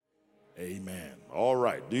Amen. All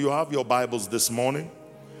right. Do you have your Bibles this morning?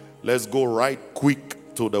 Let's go right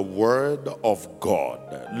quick to the Word of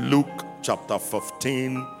God. Luke chapter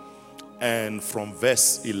 15 and from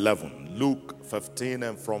verse 11. Luke 15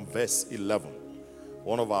 and from verse 11.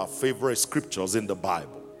 One of our favorite scriptures in the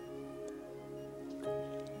Bible.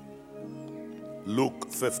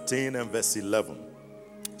 Luke 15 and verse 11.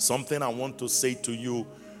 Something I want to say to you,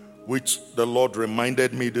 which the Lord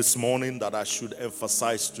reminded me this morning that I should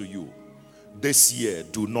emphasize to you. This year,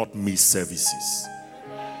 do not miss services.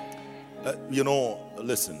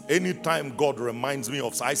 Listen, anytime God reminds me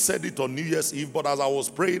of, I said it on New Year's Eve, but as I was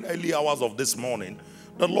praying early hours of this morning,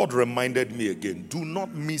 the Lord reminded me again, do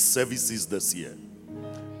not miss services this year.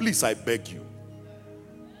 Please, I beg you.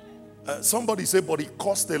 Somebody said, but it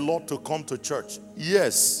costs a lot to come to church.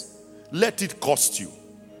 Yes, let it cost you.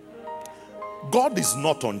 God is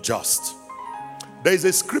not unjust. There is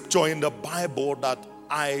a scripture in the Bible that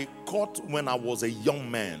I caught when I was a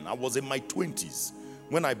young man. I was in my 20s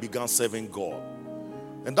when I began serving God.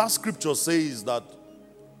 And that scripture says that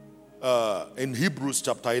in Hebrews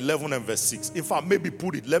chapter 11 and verse 6. In fact, maybe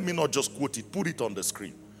let me not just quote it, put it on the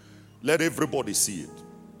screen. Let everybody see it.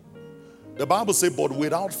 The Bible says, but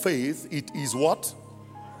without faith, it is what?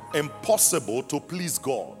 Impossible to please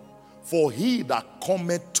God. For he that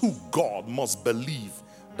cometh to God must believe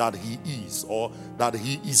that he is, or that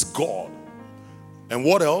he is God. And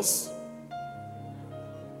what else?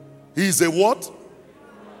 He is a what?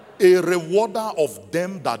 A rewarder of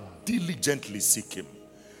them that diligently seek him.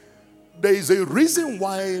 There is a reason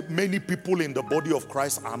why many people in the body of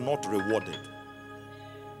Christ are not rewarded.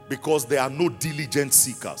 Because there are no diligent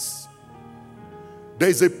seekers. There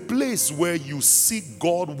is a place where you seek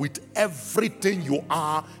God with everything you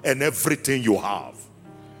are and everything you have.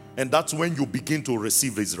 And that's when you begin to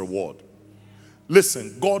receive his reward.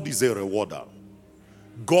 Listen, God is a rewarder.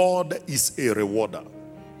 God is a rewarder.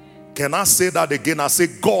 Can I say that again? I say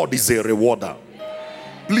God is a rewarder.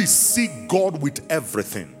 Please seek God with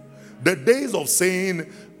everything. The days of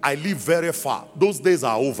saying, I live very far, those days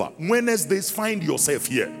are over. Wednesdays, find yourself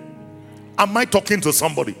here. Am I talking to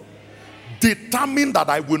somebody? Determine that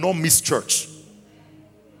I will not miss church.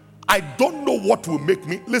 I don't know what will make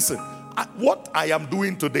me. Listen, what I am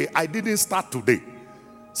doing today, I didn't start today.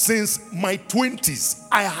 Since my 20s,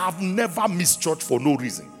 I have never missed church for no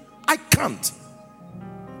reason. I can't.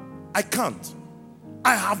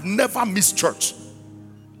 I have never missed church.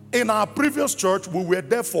 In our previous church, we were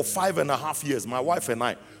there for 5.5 years, my wife and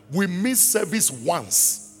I. We missed service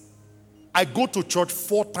once. I go to church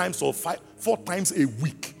 4 times a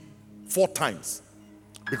week. 4 times.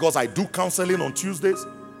 Because I do counseling on Tuesdays.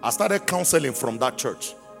 I started counseling from that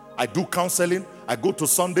church. I do counseling. I go to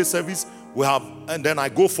Sunday service. And then I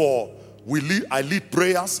I lead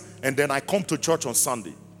prayers, and then I come to church on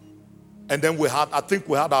Sunday. And then we had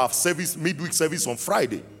our service, midweek service on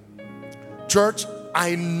Friday. Church,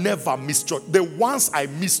 I never missed church. The once I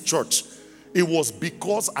missed church, it was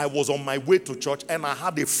because I was on my way to church and I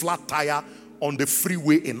had a flat tire on the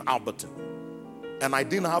freeway in Alberton. And I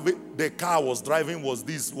didn't have it. The car I was driving was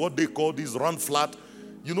this, what they call this run flat.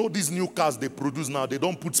 You know these new cars they produce now, they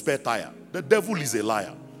don't put spare tire. The devil is a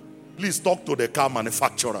liar. Please talk to the car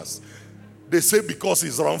manufacturers. They say because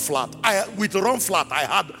it's run flat. With run flat, I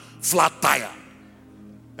had flat tire.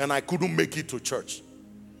 And I couldn't make it to church.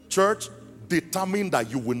 Church, determine that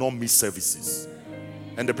you will not miss services.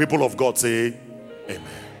 And the people of God say, amen.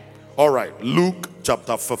 All right, Luke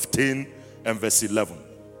chapter 15 and verse 11.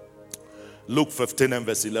 Luke 15 and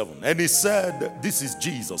verse 11. And he said, this is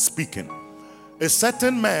Jesus speaking. A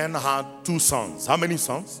certain man had 2 sons. How many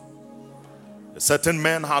sons? A certain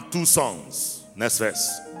man had 2 sons. Next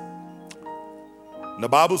verse. The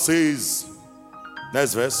Bible says,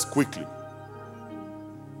 next verse, quickly.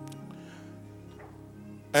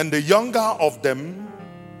 And the younger of them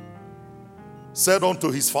said unto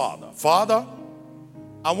his father, Father,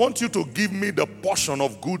 I want you to give me the portion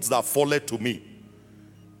of goods that falleth to me.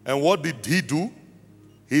 And what did he do?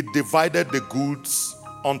 He divided the goods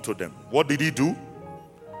unto them. What did he do?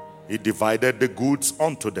 He divided the goods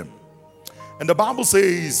unto them. And the Bible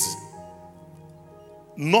says,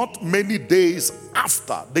 not many days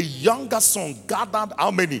after, the younger son gathered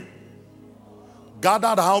how many?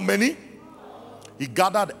 Gathered how many? He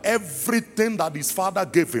gathered everything that his father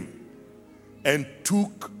gave him and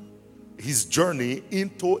took his journey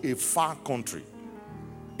into a far country.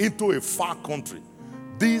 Into a far country.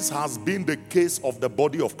 This has been the case of the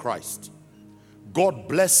body of Christ. God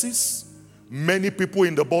blesses many people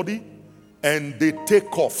in the body and they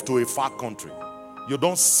take off to a far country. You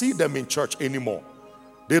don't see them in church anymore.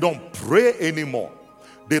 They don't pray anymore.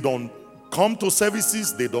 They don't come to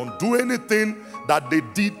services, they don't do anything that they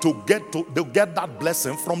did to get that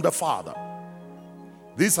blessing from the Father.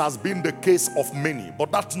 This has been the case of many,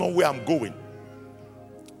 but that's not where I'm going.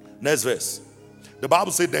 Next verse. The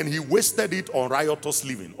Bible said, then he wasted it on riotous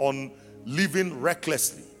living, on living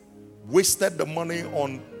recklessly. Wasted the money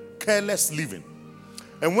on careless living.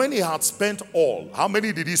 And when he had spent all, how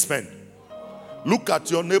many did he spend? Look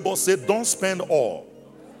at your neighbor, say, don't spend all.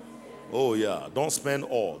 Oh yeah, don't spend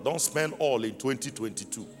all. Don't spend all in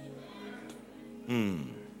 2022.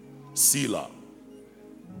 Selah.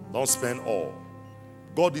 Don't spend all.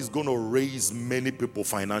 God is going to raise many people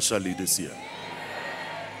financially this year.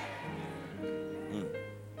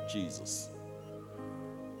 Jesus.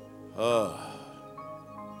 I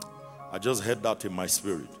just heard that in my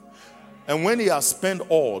spirit. And when he had spent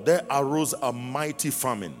all, there arose a mighty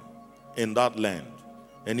famine in that land,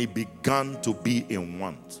 and he began to be in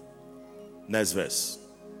want. Next verse.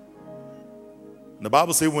 The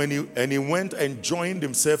Bible says, he went and joined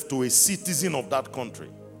himself to a citizen of that country,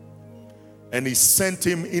 and he sent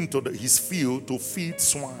him into his field to feed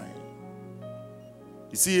swine.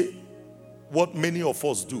 You see what many of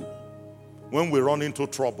us do when we run into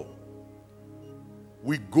trouble.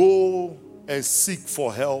 We go and seek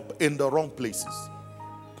for help in the wrong places.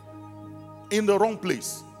 In the wrong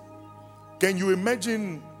place. Can you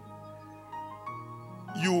imagine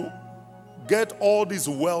you get all this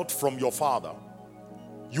wealth from your father?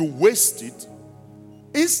 You waste it.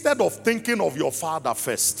 Instead of thinking of your father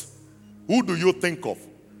first, who do you think of?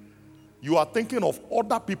 You are thinking of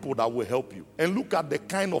other people that will help you. And look at the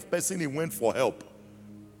kind of person he went for help.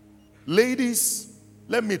 Ladies,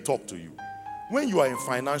 let me talk to you. When you are in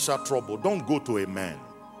financial trouble, don't go to a man.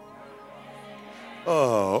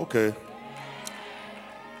 Oh, okay.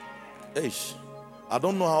 Ish. I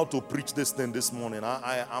don't know how to preach this thing this morning.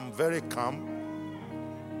 I'm very calm.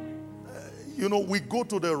 We go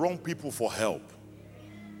to the wrong people for help,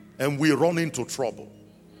 and we run into trouble.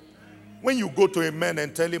 When you go to a man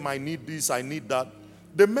and tell him, I need this, I need that,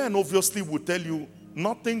 the man obviously will tell you,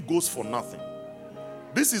 nothing goes for nothing.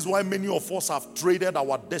 This is why many of us have traded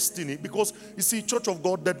our destiny, because you see, Church of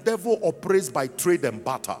God, the devil operates by trade and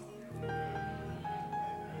barter.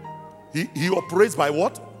 He operates by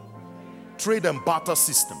what? Trade and barter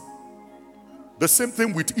system. The same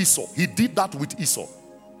thing with Esau. He did that with Esau.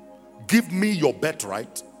 Give me your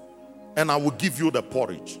birthright, and I will give you the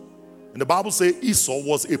porridge. And the Bible says Esau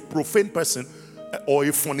was a profane person or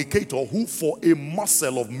a fornicator who for a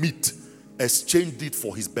morsel of meat exchanged it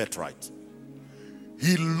for his birthright.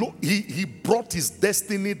 He brought his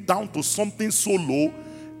destiny down to something so low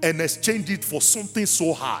and exchanged it for something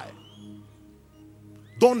so high.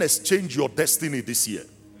 Don't exchange your destiny this year.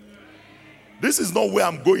 This is not where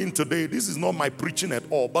I'm going today. This is not my preaching at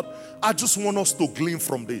all. But I just want us to glean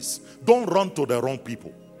from this. Don't run to the wrong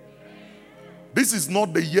people. This is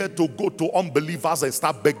not the year to go to unbelievers and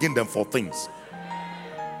start begging them for things.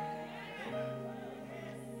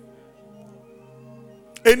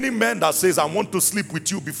 Any man that says, I want to sleep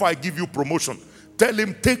with you before I give you promotion, tell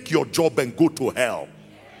him, take your job and go to hell.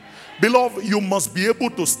 Beloved, you must be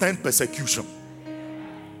able to stand persecution.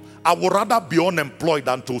 I would rather be unemployed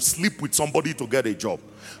than to sleep with somebody to get a job.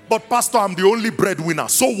 But pastor, I'm the only breadwinner.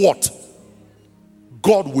 So what?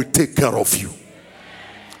 God will take care of you.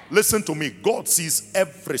 Listen to me. God sees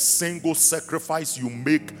every single sacrifice you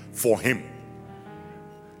make for him.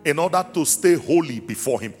 In order to stay holy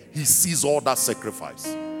before him, he sees all that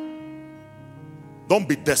sacrifice. Don't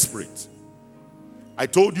be desperate. I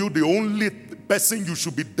told you the only person you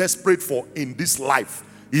should be desperate for in this life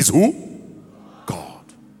is who? God,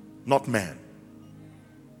 not man.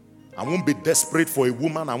 I won't be desperate for a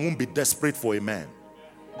woman. I won't be desperate for a man.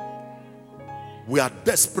 We are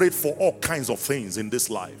desperate for all kinds of things in this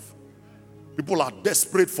life. People are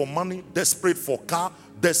desperate for money, desperate for car,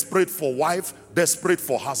 desperate for wife, desperate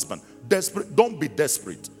for husband. Desperate. Don't be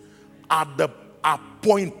desperate. At the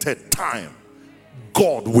appointed time,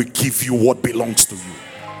 God will give you what belongs to you.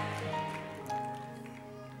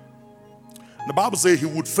 The Bible says he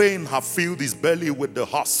would fain have filled his belly with the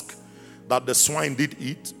husk that the swine did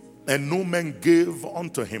eat, and no man gave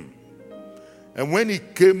unto him. And when he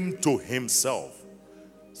came to himself,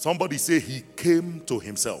 somebody say he came to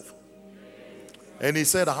himself. And he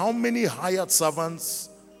said, how many hired servants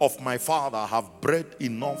of my father have bread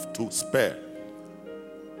enough to spare?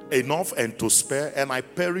 Enough and to spare, and I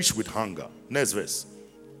perish with hunger. Next verse.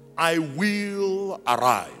 I will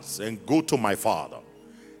arise and go to my father,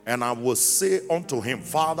 and I will say unto him,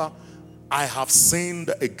 Father, I have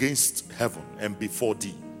sinned against heaven and before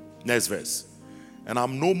thee. Next verse. And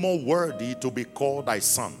I'm no more worthy to be called thy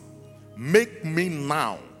son. Make me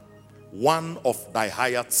now one of thy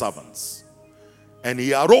hired servants. And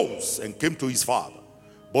he arose and came to his father.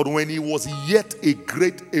 But when he was yet a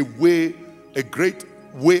great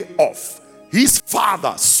way off, his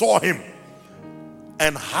father saw him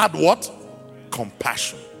and had what?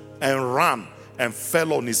 Compassion. And ran and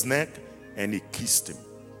fell on his neck, and he kissed him.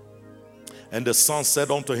 And the son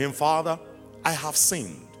said unto him, Father, I have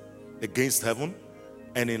sinned against heaven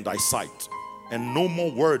and in thy sight, and no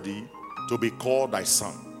more worthy to be called thy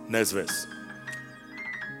son. Next verse.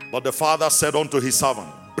 But the father said unto his servant,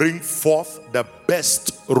 bring forth the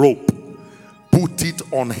best robe, put it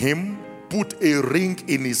on him, put a ring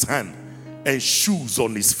in his hand, and shoes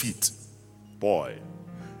on his feet. Boy.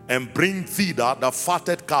 And bring thither the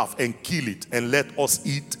fatted calf, and kill it, and let us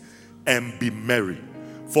eat and be merry.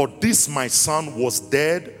 For this my son was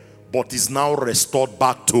dead, but is now restored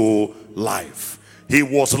back to life. He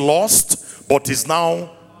was lost, but is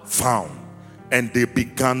now found. And they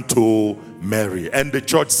began to marry. And the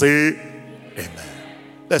church say, amen.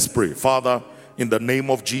 Let's pray. Father, in the name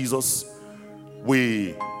of Jesus,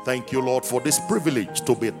 we thank you, Lord, for this privilege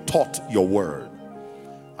to be taught your word.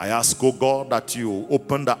 I ask, oh God, that you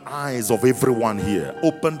open the eyes of everyone here.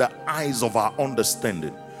 Open the eyes of our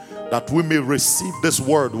understanding, that we may receive this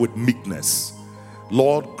word with meekness.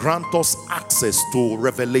 Lord, grant us access to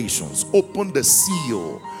revelations. Open the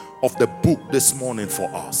seal of the book this morning for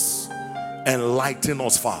us. Enlighten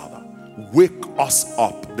us, Father. Wake us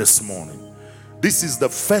up this morning. This is the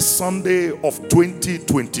first Sunday of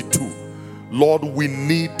 2022. Lord, we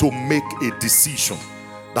need to make a decision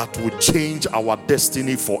that will change our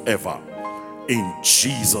destiny forever. In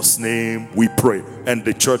Jesus' name we pray. And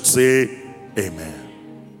the church say, amen.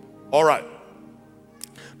 All right.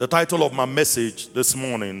 The title of my message this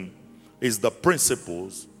morning is The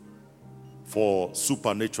Principles for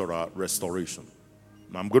Supernatural Restoration.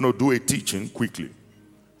 Now, I'm going to do a teaching quickly.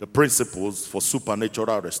 The principles for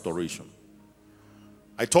supernatural restoration.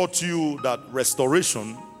 I taught you that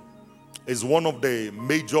restoration is one of the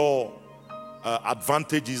major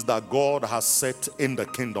advantages that God has set in the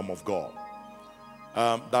kingdom of God.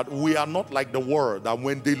 That we are not like the world, that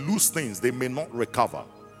when they lose things, they may not recover.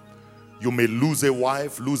 You may lose a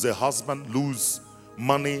wife, lose a husband, lose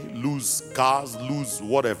money, lose cars, lose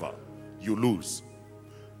whatever you lose.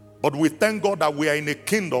 But we thank God that we are in a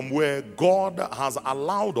kingdom where God has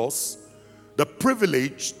allowed us the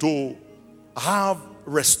privilege to have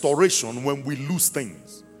restoration when we lose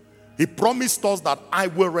things. He promised us that I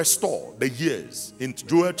will restore the years in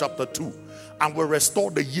Joel chapter 2. I will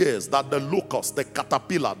restore the years that the locust, the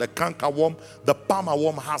caterpillar, the cankerworm, the palmer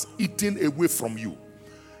worm has eaten away from you.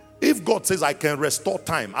 If God says I can restore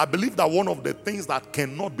time, I believe that one of the things that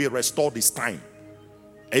cannot be restored is time.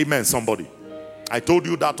 Amen, somebody. I told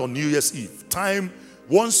you that on New Year's Eve. Time,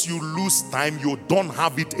 once you lose time, you don't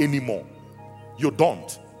have it anymore. You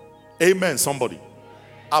don't. Amen, somebody.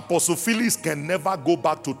 Apostle Phyllis can never go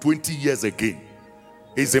back to 20 years again.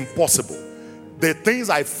 It's impossible. The things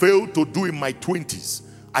I failed to do in my 20s,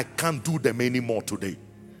 I can't do them anymore today.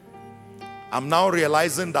 I'm now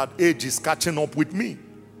realizing that age is catching up with me.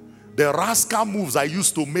 The rascal moves I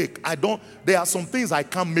used to make, there are some things I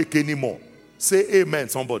can't make anymore. Say amen,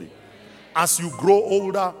 somebody. As you grow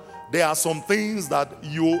older, there are some things that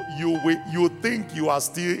you think you are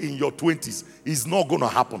still in your 20s. It's not going to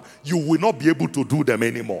happen. You will not be able to do them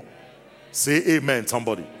anymore. Say amen,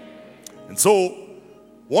 somebody. And so,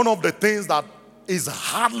 one of the things that is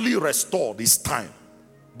hardly restored is time.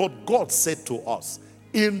 But God said to us,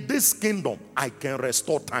 in this kingdom, I can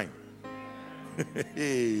restore time.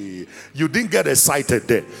 You didn't get excited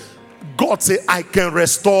there. God said, I can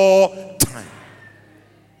restore time.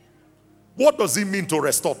 What does it mean to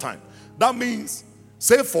restore time? That means,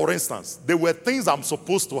 say for instance, there were things I'm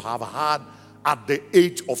supposed to have had at the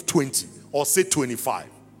age of 20 or say 25.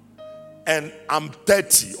 And I'm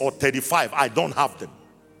 30 or 35. I don't have them.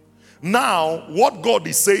 Now, what God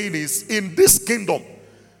is saying is, in this kingdom,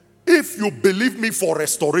 if you believe me for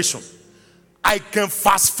restoration, I can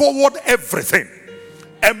fast forward everything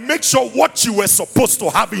and make sure what you were supposed to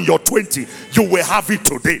have in your 20, you will have it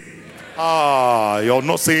today. You're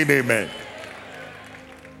not saying amen.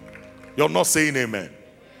 You're not saying amen.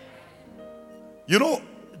 You know,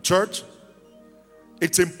 church,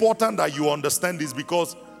 it's important that you understand this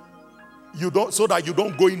because so that you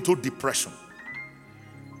don't go into depression.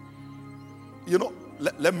 You know,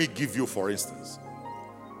 let me give you, for instance.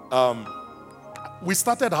 We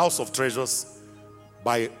started House of Treasures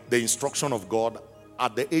by the instruction of God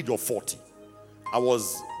at the age of 40. I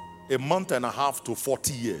was a month and a half to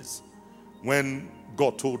 40 years when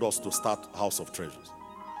God told us to start House of Treasures.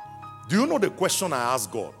 Do you know the question I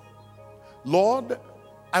asked God? Lord,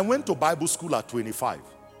 I went to Bible school at 25.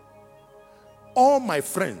 All my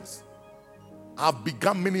friends have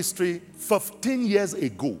begun ministry 15 years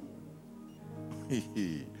ago.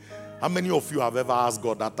 How many of you have ever asked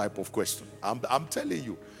God that type of question? I'm telling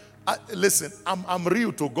you. Listen, I'm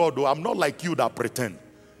real to God, though. I'm not like you that pretend.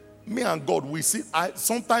 Me and God, we see.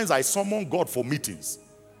 Sometimes I summon God for meetings.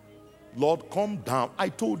 Lord, come down. I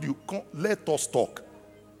told you, come, let us talk.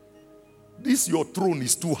 Your throne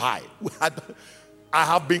is too high. I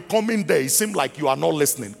have been coming there. It seems like you are not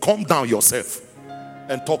listening. Come down yourself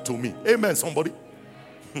and talk to me. Amen, somebody.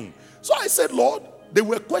 So I said, Lord, there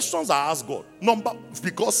were questions I asked God.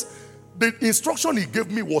 Because the instruction he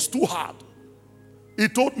gave me was too hard. He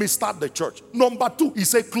told me start the church. Number 2, he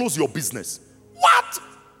said close your business. What?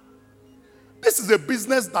 This is a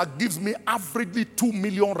business that gives me averagely 2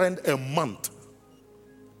 million rand a month.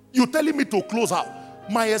 You're telling me to close out.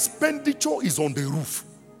 My expenditure is on the roof.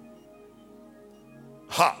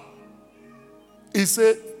 Ha. He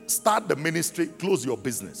said, start the ministry, close your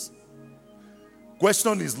business.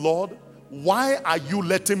 Question is, Lord, why are you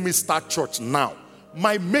letting me start church now?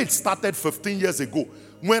 My mate started 15 years ago.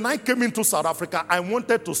 When I came into South Africa, I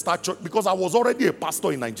wanted to start church because I was already a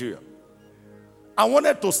pastor in Nigeria. I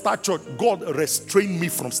wanted to start church. God restrained me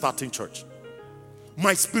from starting church.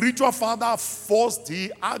 My spiritual father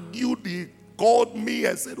he argued, he called me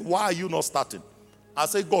and said, why are you not starting? I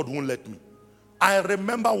said, God won't let me. I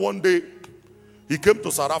remember one day, he came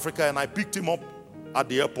to South Africa and I picked him up at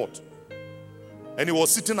the airport. And he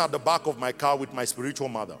was sitting at the back of my car with my spiritual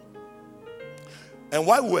mother. And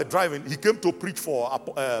while we were driving, he came to preach for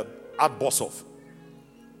at Boshoff.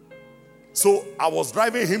 So I was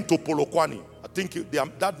driving him to Polokwane. I think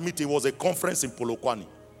that meeting was a conference in Polokwane.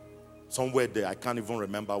 Somewhere there, I can't even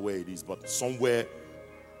remember where it is, but somewhere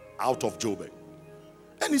out of Joburg.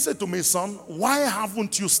 And he said to me, son, why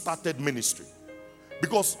haven't you started ministry?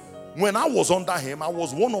 Because when I was under him, I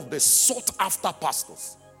was one of the sought after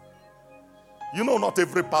pastors. You know, not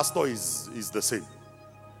every pastor is the same.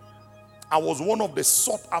 I was one of the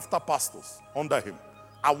sought after pastors under him.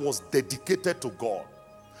 I was dedicated to God.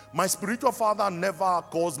 My spiritual father never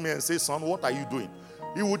calls me and says, son, what are you doing?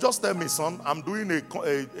 He would just tell me, son, I'm doing a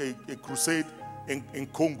crusade in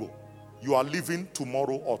Congo. You are leaving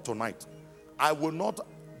tomorrow or tonight. What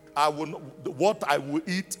I will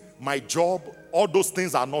eat, my job, all those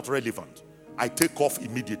things are not relevant. I take off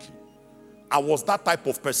immediately. I was that type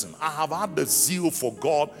of person. I have had the zeal for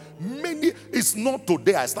God. It's not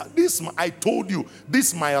today I start. I told you,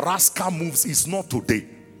 this my rascal moves is not today.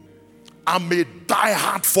 I'm a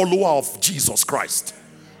die-hard follower of Jesus Christ.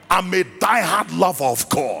 I'm a die-hard lover of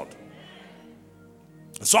God.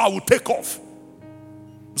 So I will take off.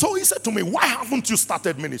 So he said to me, why haven't you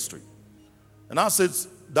started ministry? And I said,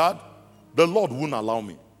 Dad, the Lord wouldn't allow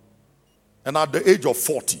me. And at the age of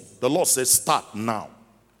 40, the Lord says, start now.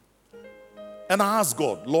 And I asked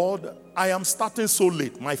God, Lord, I am starting so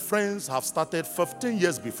late. My friends have started 15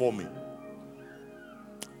 years before me.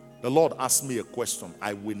 The Lord asked me a question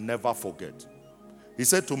I will never forget. He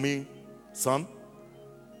said to me, son,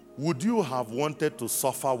 would you have wanted to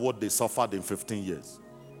suffer what they suffered in 15 years?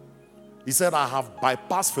 He said, I have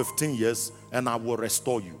bypassed 15 years and I will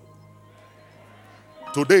restore you.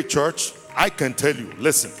 Today, church, I can tell you,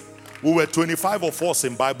 listen, we were 25 of us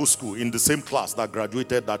in Bible school in the same class that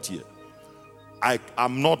graduated that year.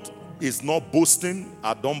 It's not boasting,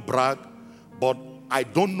 I don't brag, but I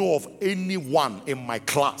don't know of anyone in my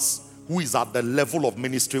class who is at the level of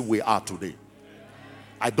ministry we are today.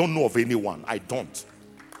 I don't know of anyone, I don't.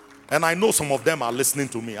 And I know some of them are listening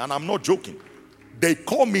to me, and I'm not joking. They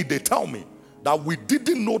call me, they tell me that we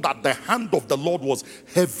didn't know that the hand of the Lord was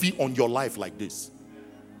heavy on your life like this.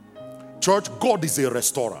 Church, God is a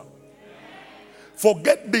restorer.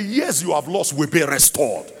 Forget the years you have lost will be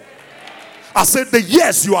restored. I said the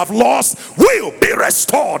years you have lost will be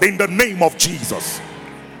restored in the name of Jesus.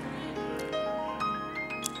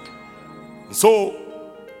 So,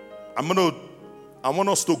 I want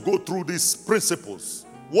us to go through these principles.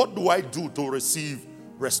 What do I do to receive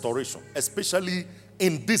restoration? Especially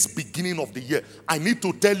in this beginning of the year. I need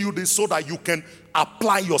to tell you this so that you can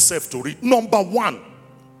apply yourself to it. Number 1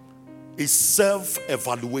 is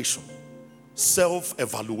self-evaluation.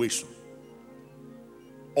 Self-evaluation.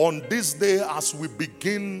 On this day, as we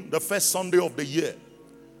begin the first Sunday of the year,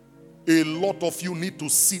 a lot of you need to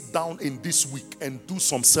sit down in this week and do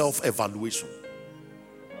some self-evaluation.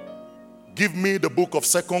 Give me the book of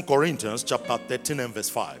 2 Corinthians chapter 13 and verse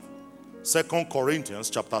 5. 2 Corinthians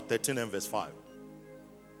chapter 13 and verse 5.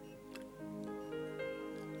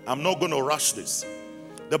 I'm not going to rush this.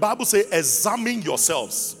 The Bible says, examine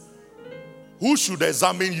yourselves. Who should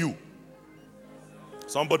examine you?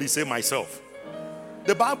 Somebody say myself.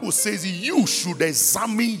 The Bible says you should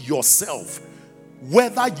examine yourself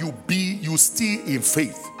whether you still in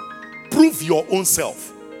faith. Prove your own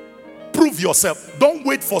self. Prove yourself. Don't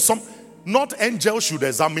wait for not angels should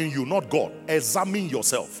examine you, not God. Examine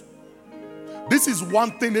yourself. This is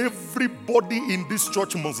one thing everybody in this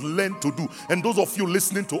church must learn to do. And those of you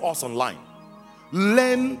listening to us online,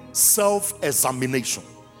 learn self-examination.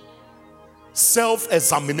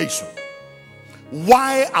 Self-examination.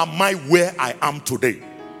 Why am I where I am today?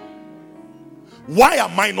 Why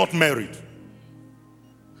am I not married?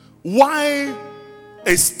 Why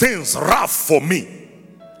is things rough for me?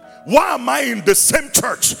 Why am I in the same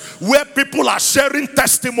church where people are sharing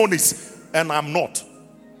testimonies and I'm not?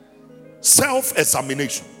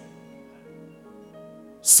 Self-examination.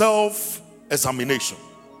 Self-examination.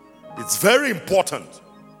 It's very important.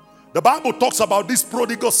 The Bible talks about this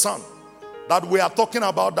prodigal son that we are talking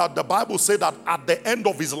about, that the Bible said that at the end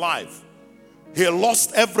of his life, he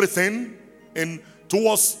lost everything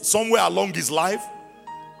towards somewhere along his life,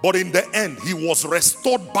 but in the end, he was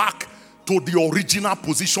restored back to the original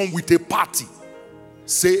position with a party.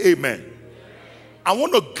 Say amen. I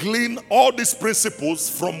want to glean all these principles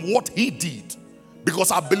from what he did,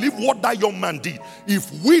 because I believe what that young man did,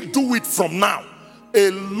 if we do it from now,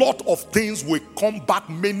 a lot of things will come back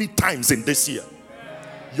many times in this year.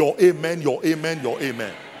 Your amen, your amen, your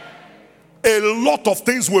amen. A lot of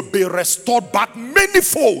things will be restored back many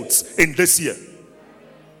folds in this year.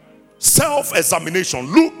 Self-examination.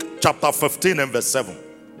 Luke chapter 15 and verse 7.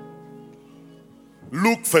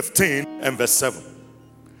 Luke 15 and verse 7.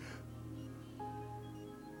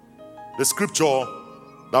 The scripture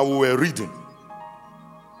that we were reading.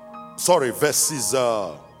 Sorry, verses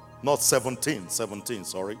not 17,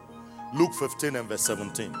 sorry. Luke 15 and verse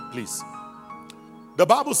 17, please. The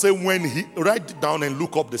Bible says when he, write it down and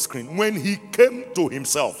look up the screen. When he came to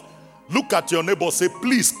himself, look at your neighbor, say,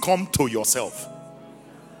 please come to yourself.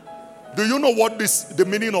 Do you know what the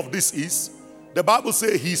meaning of this is? The Bible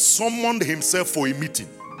says he summoned himself for a meeting.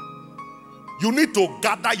 You need to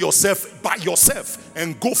gather yourself by yourself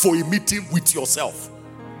and go for a meeting with yourself.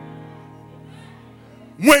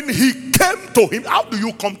 When he came to him, how do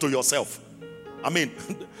you come to yourself? I mean,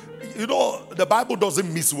 you know, the Bible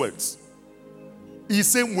doesn't miss words. He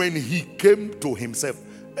said when he came to himself.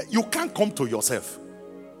 You can't come to yourself.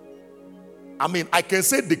 I mean, I can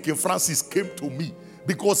say King Francis came to me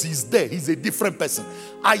because he's there. He's a different person.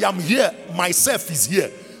 I am here. Myself is here.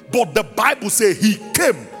 But the Bible says he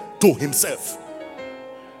came to himself.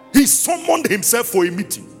 He summoned himself for a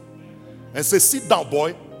meeting and said, sit down,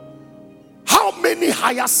 boy. How many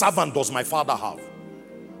higher servants does my father have?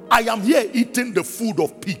 I am here eating the food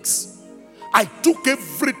of pigs. I took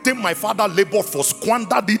everything my father labored for,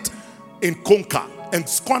 squandered it in Conca and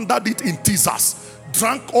squandered it in Tizas,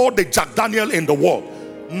 drank all the Jack Daniel in the world.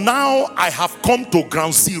 Now I have come to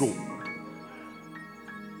ground zero.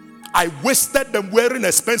 I wasted them wearing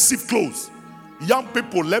expensive clothes. Young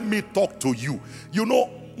people, let me talk to you. You know,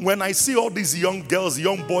 when I see all these young girls,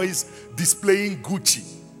 young boys displaying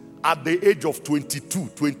Gucci at the age of 22,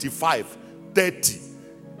 25, 30,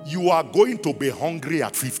 you are going to be hungry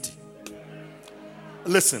at 50.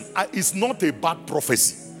 Listen, it's not a bad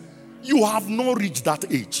prophecy. You have not reached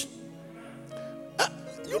that age.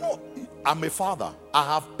 You know, I'm a father.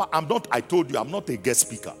 I told you, I'm not a guest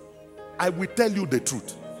speaker. I will tell you the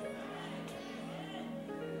truth.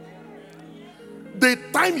 The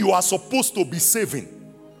time you are supposed to be saving,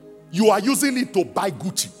 you are using it to buy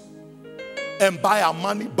Gucci and buy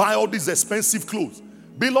Armani, buy all these expensive clothes.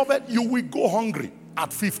 Beloved, you will go hungry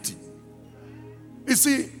at 50. You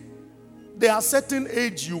see, there are certain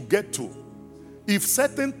age you get to. If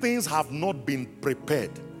certain things have not been prepared,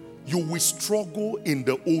 you will struggle in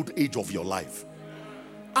the old age of your life.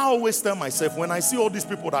 I always tell myself, when I see all these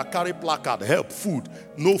people that carry placard, help, food,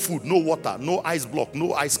 no water, no ice block,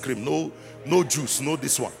 no ice cream, no juice, no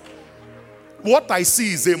this one. What I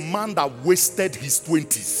see is a man that wasted his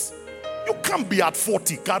 20s. You can't be at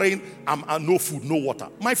 40 carrying no food, no water.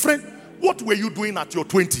 My friend, what were you doing at your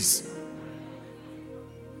 20s?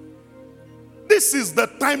 This is the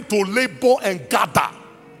time to labor and gather.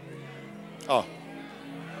 Oh.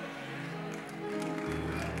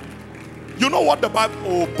 You know what the Bible...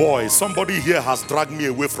 Oh boy, somebody here has dragged me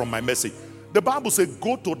away from my message. The Bible said,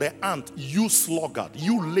 go to the ant, you sluggard,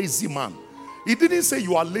 you lazy man. It didn't say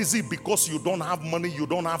you are lazy because you don't have money, you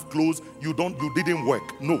don't have clothes, you didn't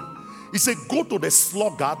work. No. He said, go to the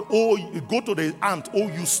sluggard, or go to the ant, oh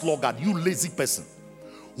you sluggard, you lazy person,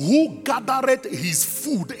 who gathered his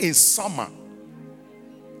food in summer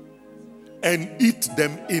and eat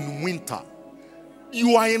them in winter.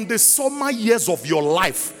 You are in the summer years of your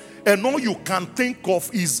life, and all you can think of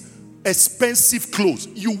is expensive clothes.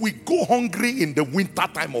 You will go hungry in the winter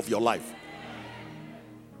time of your life.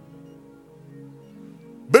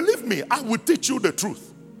 Believe me, I will teach you the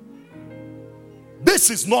truth. This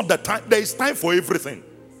is not the time. There is time for everything.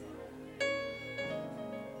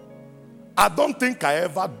 I don't think I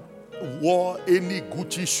ever wore any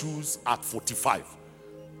Gucci shoes at 45.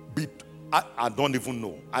 I don't even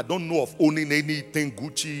know. I don't know of owning anything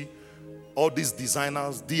Gucci, all these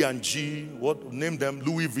designers, D&G, what name them,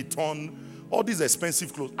 Louis Vuitton, all these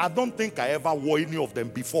expensive clothes. I don't think I ever wore any of them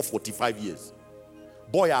before 45 years.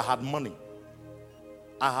 Boy, I had money.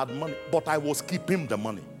 But I was keeping the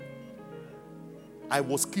money. I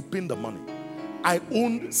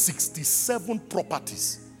owned 67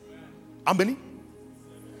 properties. How many?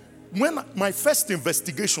 When my first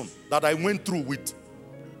investigation that I went through with,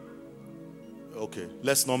 okay,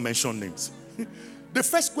 let's not mention names. The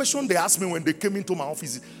first question they asked me when they came into my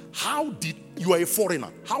office is, you are a foreigner,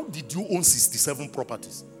 how did you own 67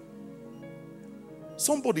 properties?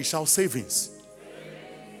 Somebody shout savings.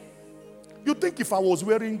 You think if I was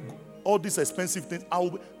wearing all these expensive things,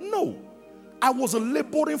 no. I was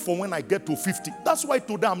laboring for when I get to 50. That's why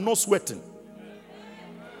today I'm not sweating.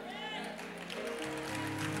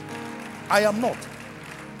 I am not.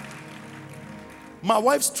 My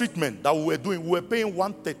wife's treatment that we were doing, we were paying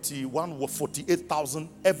 148,000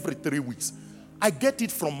 every 3 weeks. I get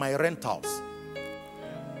it from my rentals.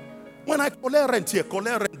 When I collect rent here,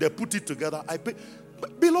 they put it together, I pay.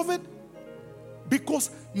 Beloved,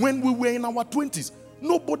 because when we were in our 20s,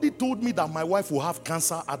 nobody told me that my wife will have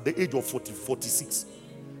cancer at the age of 46.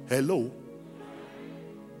 Hello?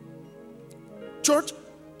 Church,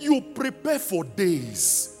 you prepare for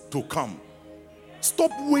days to come.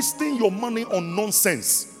 Stop wasting your money on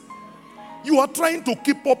nonsense. You are trying to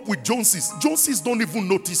keep up with Joneses. Joneses don't even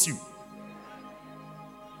notice you.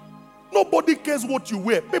 Nobody cares what you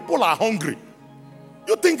wear. People are hungry.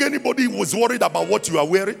 You think anybody was worried about what you are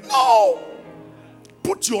wearing? No.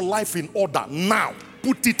 Put your life in order now.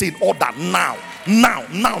 Put it in order now. Now.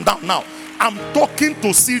 I'm talking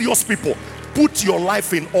to serious people. Put your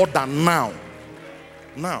life in order now.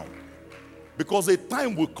 Now. Because a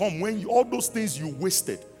time will come when all those things you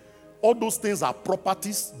wasted, all those things are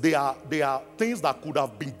properties. They are things that could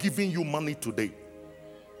have been giving you money today.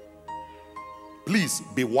 Please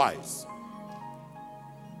be wise.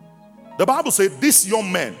 The Bible said this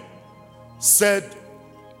young man said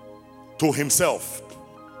to himself,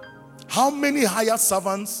 how many hired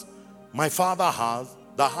servants my father has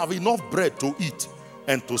that have enough bread to eat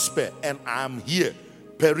and to spare, and I am here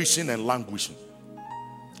perishing and languishing.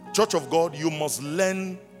 Church of God, you must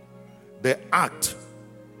learn the art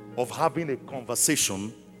of having a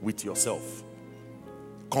conversation with yourself.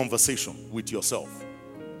 Conversation with yourself.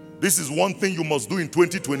 This is one thing you must do in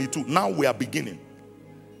 2022. Now we are beginning.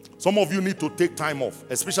 Some of you need to take time off.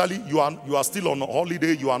 Especially you are still on a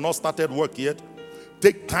holiday. You are not started work yet.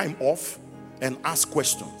 Take time off and ask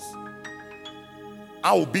questions.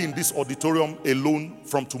 I will be in this auditorium alone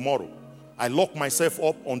from tomorrow. I lock myself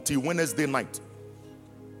up until Wednesday night.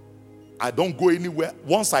 I don't go anywhere.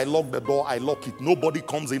 Once I lock the door, I lock it. Nobody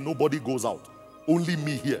comes in, nobody goes out. Only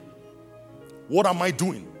me here. What am I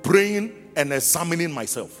doing? Praying and examining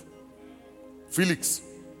myself. Felix,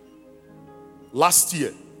 last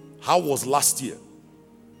year, how was last year?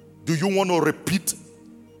 Do you want to repeat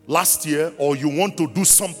last year, or you want to do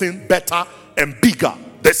something better and bigger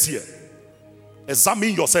this year?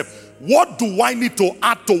 Examine yourself. What do I need to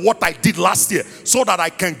add to what I did last year so that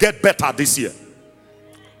I can get better this year?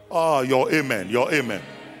 Oh, your amen, your amen.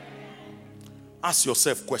 Ask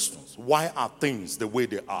yourself questions. Why are things the way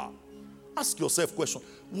they are? Ask yourself questions.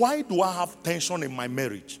 Why do I have tension in my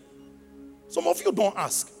marriage? Some of you don't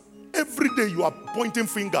ask. Every day you are pointing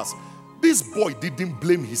fingers. This boy didn't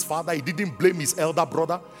blame his father. He didn't blame his elder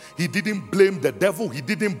brother. He didn't blame the devil. He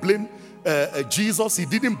didn't blame Jesus. He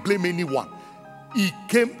didn't blame anyone. He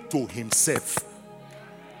came to himself.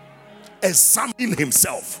 Examine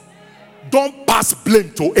himself. Don't pass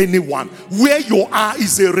blame to anyone. Where you are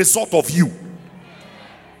is a result of you.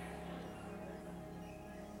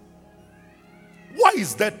 Why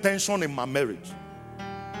is there tension in my marriage?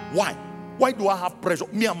 Why? Why do I have pressure?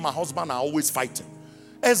 Me and my husband are always fighting.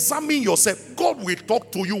 Examine yourself. God will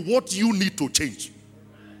talk to you what you need to change.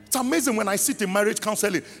 It's amazing when I sit in marriage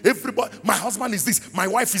counseling. Everybody, my husband is this, my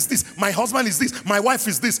wife is this, my husband is this, my wife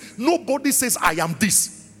is this. Nobody says I am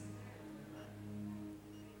this.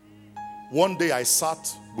 One day I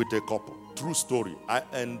sat with a couple. True story.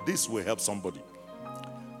 And this will help somebody.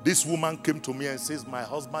 This woman came to me and says, my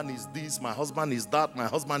husband is this, my husband is that, my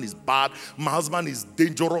husband is bad, my husband is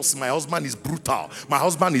dangerous, my husband is brutal, my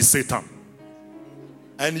husband is Satan.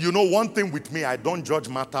 And you know one thing with me, I don't judge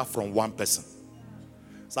matter from one person.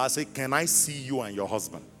 So I say, can I see you and your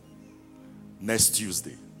husband next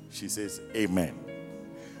Tuesday? She says, amen.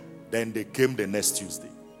 Then they came the next Tuesday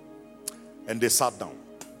and they sat down.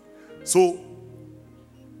 So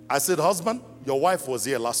I said, husband, your wife was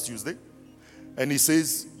here last Tuesday. And he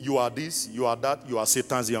says, you are this, you are that, you are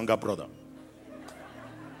Satan's younger brother.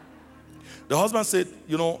 The husband said,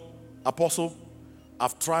 you know, Apostle,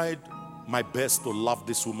 I've tried my best to love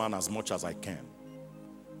this woman as much as I can.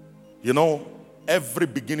 You know, every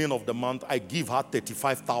beginning of the month, I give her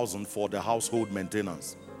 35,000 for the household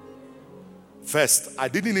maintenance. First, I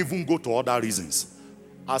didn't even go to other reasons.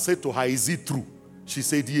 I said to her, is it true? She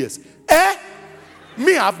said, yes.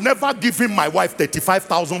 Me, I've never given my wife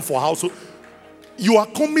 35,000 for household. You are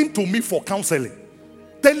coming to me for counseling,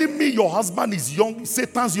 telling me your husband is young,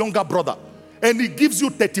 Satan's younger brother, and he gives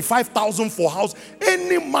you 35,000 for house.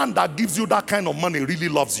 Any man that gives you that kind of money really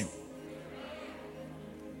loves you.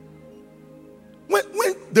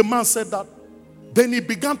 When the man said that, then he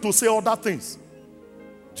began to say other things.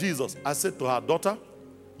 Jesus, I said to her, daughter,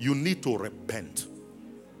 you need to repent.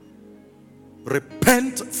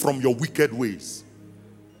 Repent from your wicked ways.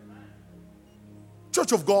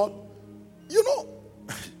 Church of God, you know,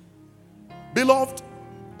 beloved,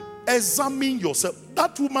 examine yourself.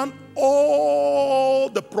 That woman, all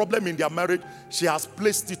the problem in their marriage, she has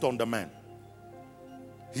placed it on the man.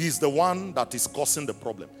 He is the one that is causing the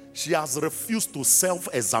problem. She has refused to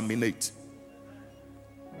self-examinate.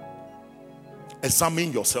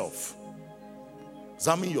 Examine yourself.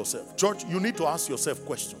 Examine yourself. Church, you need to ask yourself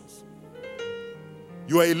questions.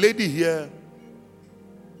 You are a lady here.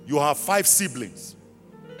 You have 5 siblings.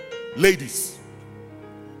 Ladies,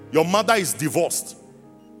 your mother is divorced.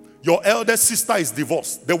 Your eldest sister is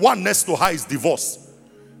divorced. The one next to her is divorced.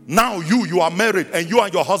 Now you are married and you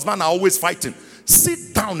and your husband are always fighting.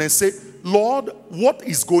 Sit down and say, Lord, what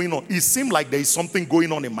is going on? It seems like there is something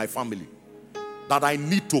going on in my family that I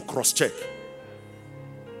need to cross-check.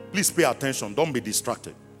 Please pay attention. Don't be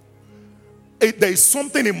distracted. There is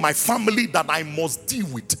something in my family that I must deal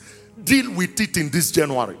with. Deal with it in this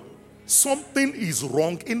January. Something is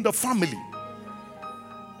wrong in the family.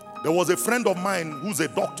 There was a friend of mine who's a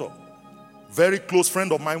doctor. Very close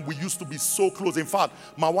friend of mine. We used to be so close. In fact,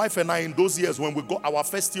 my wife and I, in those years when we got our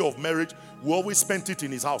first year of marriage, we always spent it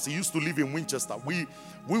in his house. He used to live in Winchester. We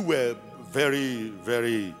were very,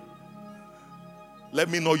 very, let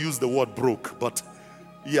me not use the word broke, but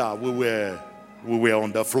yeah, we were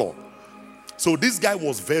on the floor. So this guy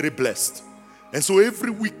was very blessed. And so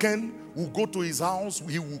every weekend, we'll go to his house,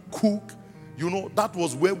 he will cook. You know, that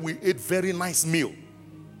was where we ate very nice meal.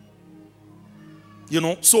 You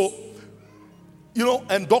know, so, you know,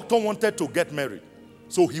 and doctor wanted to get married.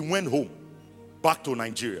 So he went home, back to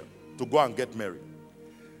Nigeria, to go and get married.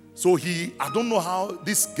 So I don't know how,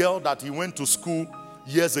 this girl that he went to school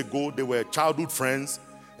years ago, they were childhood friends.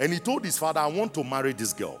 And he told his father, I want to marry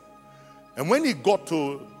this girl. And when he got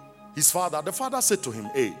to his father, the father said to him,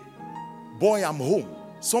 hey, boy, I'm home.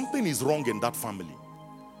 Something is wrong in that family.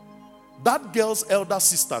 That girl's elder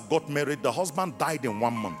sister got married. The husband died in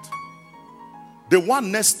 1 month. The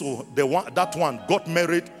one next to that one got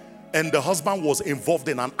married, and the husband was involved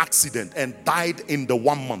in an accident and died in the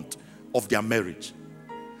 1 month of their marriage.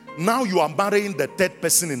 Now you are marrying the 3rd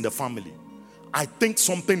person in the family. I think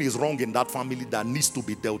something is wrong in that family that needs to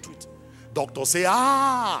be dealt with. Doctors say,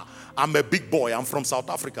 I'm a big boy. I'm from South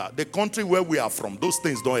Africa. The country where we are from, those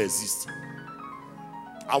things don't exist.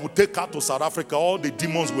 I will take her to South Africa. All the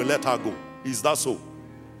demons will let her go. Is that so?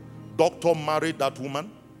 Doctor married that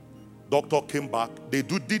woman. Doctor came back. They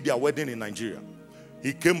did their wedding in Nigeria.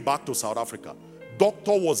 He came back to South Africa.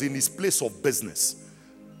 Doctor was in his place of business.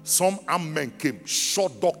 Some armed men came,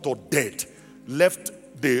 shot doctor dead, left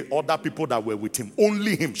the other people that were with him.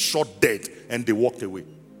 Only him shot dead, and they walked away.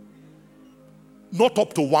 Not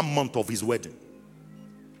up to 1 month of his wedding.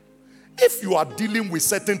 If you are dealing with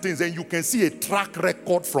certain things and you can see a track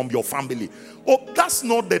record from your family, that's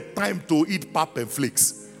not the time to eat pap and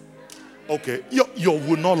flakes. Okay, you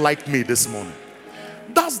will not like me this morning.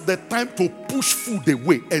 That's the time to push food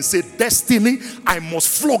away and say, destiny, I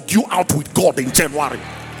must flog you out with God in January.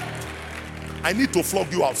 I need to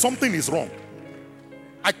flog you out. Something is wrong.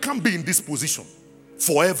 I can't be in this position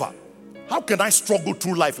forever. How can I struggle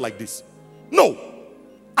through life like this? No,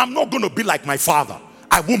 I'm not going to be like my father.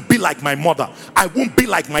 I won't be like my mother. I won't be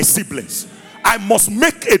like my siblings. I must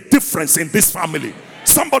make a difference in this family.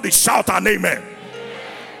 Somebody shout an amen.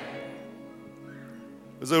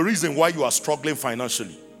 There's a reason why you are struggling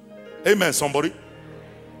financially. Amen, somebody.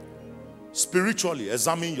 Spiritually,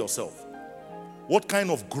 examine yourself. What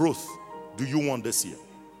kind of growth do you want this year?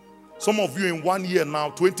 Some of you in 1 year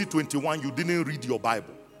now, 2021, you didn't read your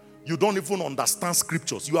Bible. You don't even understand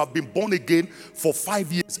scriptures. You have been born again for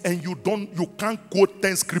 5 years and you can't quote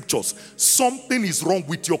 10 scriptures. Something is wrong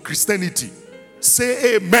with your Christianity.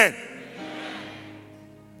 Say amen.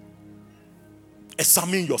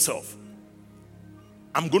 Examine yourself.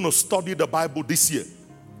 I'm going to study the Bible this year.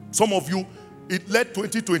 Some of you, let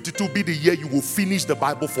 2022 be the year you will finish the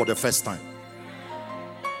Bible for the first time.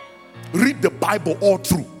 Read the Bible all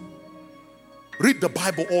through. Read the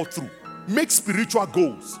Bible all through. Make spiritual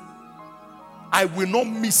goals. I will not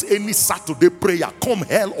miss any Saturday prayer, come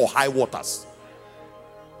hell or high waters.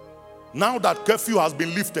 Now that curfew has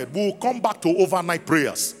been lifted, we will come back to overnight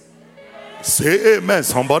prayers. Say amen,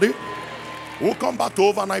 somebody. We'll come back to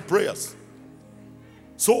overnight prayers.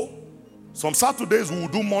 So, some Saturdays we will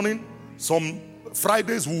do morning, some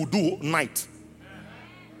Fridays we will do night.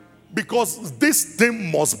 Because this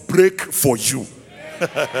thing must break for you.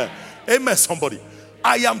 Amen, somebody.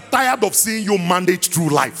 I am tired of seeing you manage through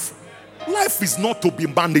life. Life is not to be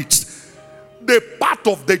managed. The path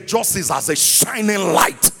of the just is as a shining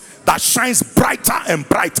light that shines brighter and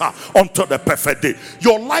brighter until the perfect day.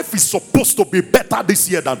 Your life is supposed to be better this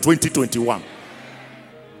year than 2021.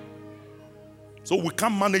 So we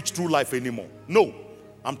can't manage through life anymore. No,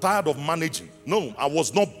 I'm tired of managing. No, I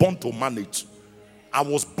was not born to manage. I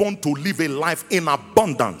was born to live a life in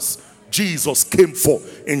abundance. Jesus came for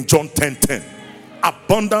in John 10:10.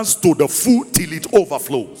 Abundance to the full till it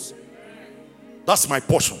overflows. That's my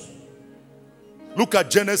portion. Look at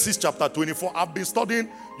Genesis chapter 24. I've been studying,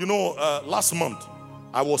 last month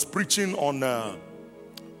I was preaching on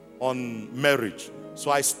marriage.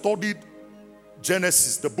 So I studied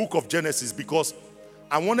Genesis, the book of Genesis, because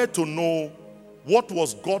I wanted to know what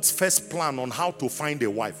was God's first plan on how to find a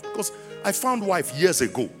wife. Because I found wife years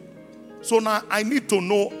ago. So now I need to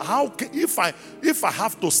know if I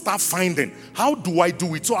have to start finding, how do I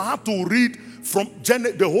do it? So I have to read from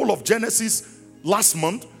the whole of Genesis last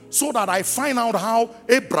month so that I find out how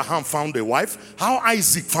Abraham found a wife, how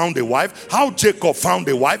Isaac found a wife, how Jacob found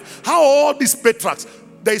a wife, how all these patriarchs.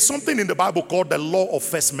 There is something in the Bible called the law of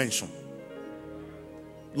first mention.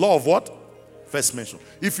 Law of what? First mention.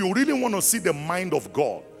 If you really want to see the mind of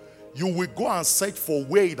God, you will go and search for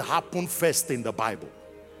where it happened first in the Bible.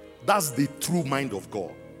 That's the true mind of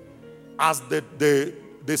God. As the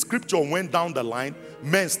scripture went down the line,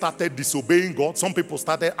 men started disobeying God. Some people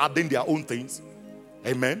started adding their own things.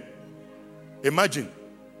 Amen. Imagine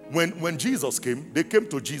when Jesus came, they came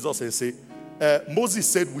to Jesus and said, Moses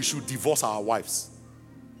said we should divorce our wives.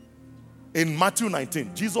 In Matthew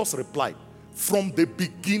 19, Jesus replied, from the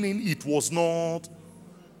beginning it was not.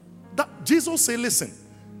 That Jesus said, listen,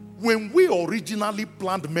 when we originally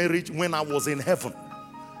planned marriage when I was in heaven,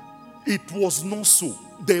 it was not so.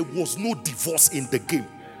 There was no divorce in the game.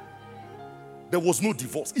 There was no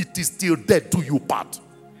divorce. It is still dead to you part.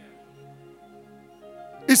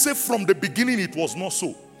 He said from the beginning it was not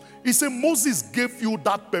so. He said Moses gave you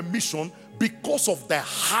that permission because of the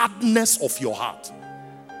hardness of your heart.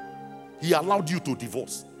 He allowed you to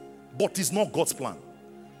divorce. But it's not God's plan.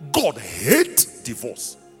 God hates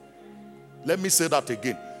divorce. Let me say that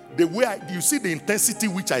again. The way you see the intensity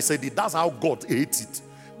which I said it, that's how God hates it.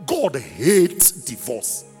 God hates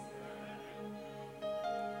divorce.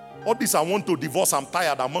 All this, I want to divorce, I'm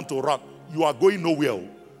tired, I want to run. You are going nowhere.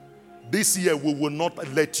 This year we will not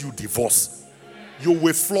let you divorce. You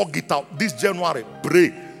will flog it out. This January,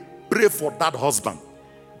 pray for that husband.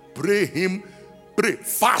 Pray him, pray,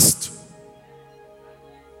 fast.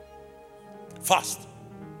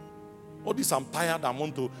 All this, I'm tired, I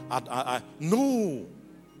want to, no.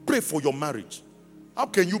 Pray for your marriage. How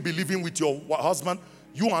can you be living with your husband?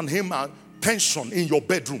 You and him are tension in your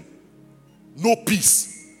bedroom. No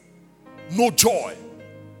peace. No joy.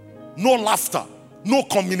 No laughter. No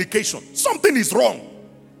communication. Something is wrong.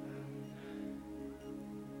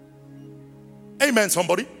 Amen,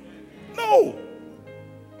 somebody? No.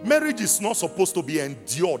 Marriage is not supposed to be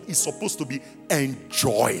endured. It's supposed to be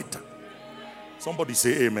enjoyed. Somebody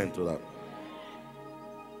say amen to that.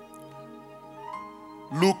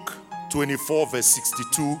 Luke 24 verse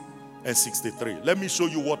 62 and 63. Let me show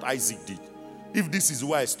you what Isaac did. If this is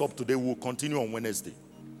where I stop today, we'll continue on Wednesday.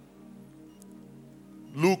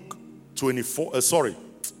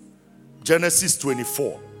 Genesis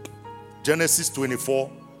 24. Genesis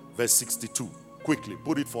 24 verse 62. Quickly,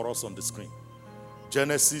 put it for us on the screen.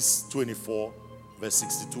 Genesis 24 verse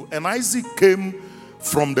 62. And Isaac came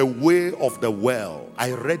from the way of the well.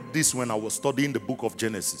 I read this when I was studying the book of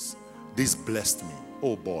Genesis. This blessed me.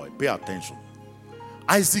 Oh boy, pay attention.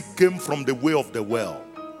 Isaac came from the way of the well,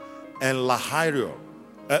 and Lahariel,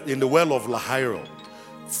 in the well of Lahariel,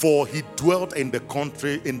 for he dwelt in the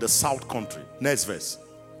country, in the south country. Next verse.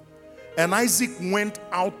 And Isaac went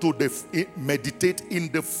out to meditate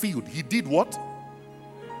in the field. He did what?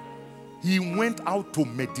 He went out to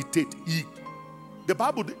meditate. The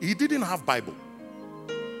Bible, he didn't have Bible.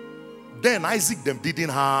 Then Isaac them didn't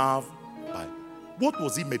have Bible. What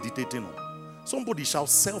was he meditating on? Somebody shout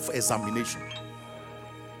self-examination.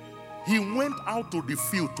 He went out to the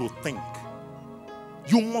field to think.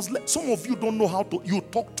 You must let, some of you don't know how to, you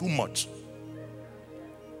talk too much.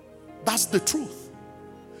 That's the truth.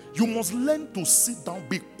 You must learn to sit down,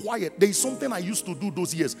 be quiet. There is something I used to do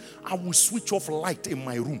those years. I will switch off light in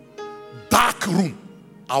my room. Dark room.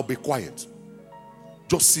 I'll be quiet.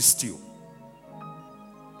 Just sit still.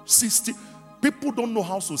 Sit still. People don't know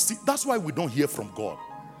how to sit. That's why we don't hear from God.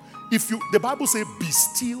 The Bible says, be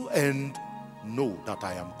still and know that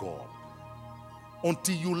I am God.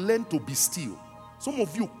 Until you learn to be still. Some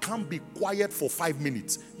of you can't be quiet for 5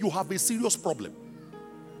 minutes. You have a serious problem.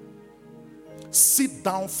 Sit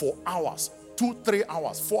down for hours, 2, 3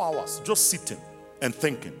 hours, 4 hours, just sitting and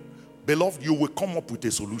thinking. Beloved, you will come up with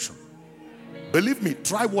a solution. Believe me,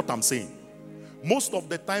 try what I'm saying. Most of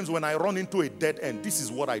the times when I run into a dead end, this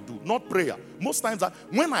is what I do. Not prayer. Most times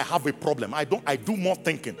when I have a problem, I do more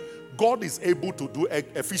thinking. God is able to do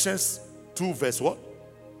Ephesians 2 verse what?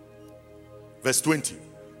 Verse 20.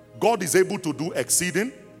 God is able to do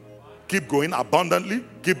exceeding, keep going, abundantly,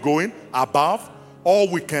 keep going, above, all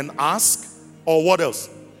we can ask, or what else?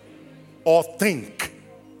 Or think.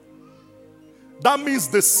 That means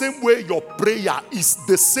the same way your prayer is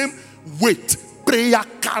the same weight prayer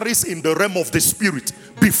carries in the realm of the spirit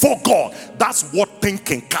before God. That's what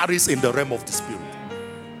thinking carries in the realm of the spirit.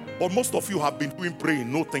 But most of you have been doing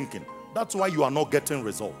praying, no thinking. That's why you are not getting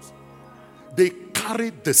results. They carry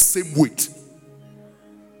the same weight.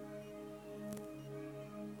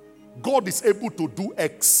 God is able to do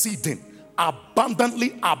exceeding,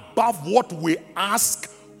 abundantly above what we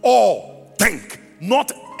ask or think,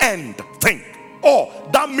 not and think. Or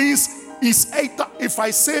that means it's either, if I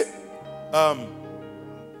say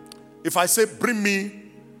bring me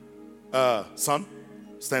son,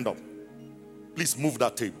 stand up, please move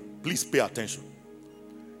that table, please pay attention.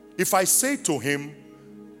 If I say to him,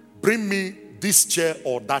 bring me this chair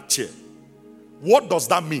or that chair, what does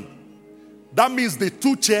that mean? That means the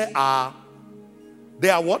two chairs are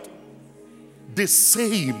what? The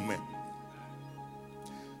same.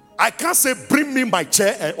 I can't say bring me my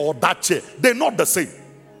chair or that chair. They're not the same.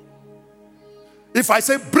 If I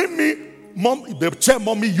say bring me the chair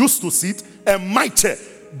mommy used to sit and my chair,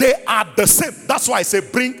 they are the same. That's why I say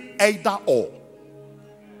bring either or.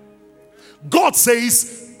 God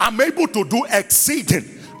says, I'm able to do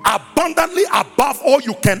exceeding, abundantly above all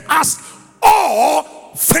you can ask or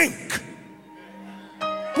think.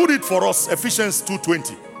 Put it for us, Ephesians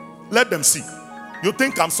 2:20. Let them see. You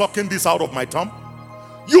think I'm sucking this out of my tongue?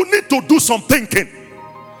 You need to do some thinking.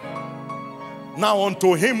 Now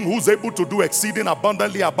unto him who's able to do exceeding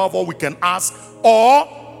abundantly above all we can ask, or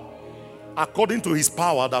according to his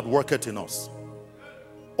power that worketh in us.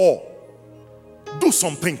 Or do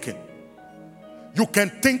some thinking. You can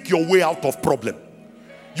think your way out of problem.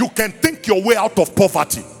 You can think your way out of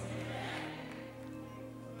poverty.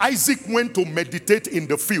 Isaac went to meditate in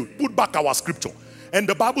the field. Put back our scripture. And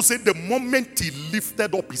the Bible said the moment he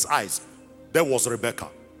lifted up his eyes, there was Rebecca.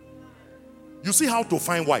 You see how to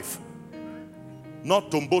find wife. Not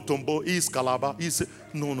tombo, is Calabar, is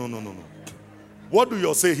no. What do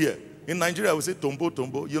you say here? In Nigeria we say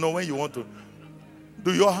tombo. You know when you want to.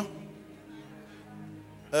 Do you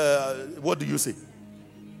what do you say?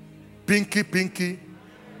 Pinky,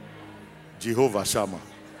 Jehovah Shammah.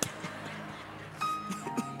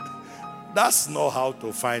 That's not how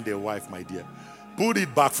to find a wife, my dear. Put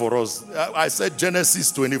it back for us. I said Genesis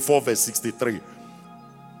 24 verse 63.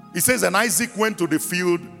 It says, and Isaac went to the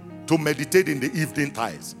field to meditate in the evening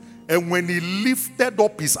tides. And when he lifted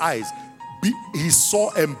up his eyes, he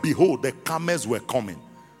saw and behold, the camels were coming.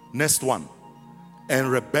 Next one. And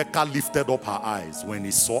Rebekah lifted up her eyes when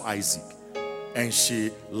he saw Isaac. And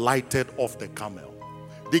she lighted off the camel.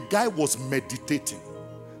 The guy was meditating,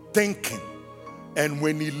 thinking. And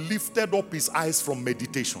when he lifted up his eyes from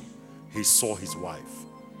meditation, he saw his wife.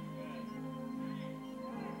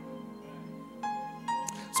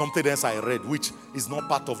 Something else I read, which is not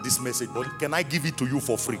part of this message, but can I give it to you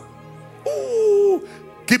for free? Ooh,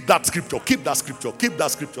 keep that scripture.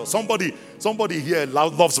 Somebody here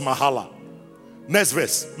loves Mahala. Next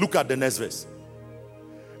verse. Look at the next verse.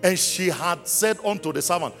 And she had said unto the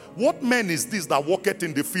servant, what man is this that walketh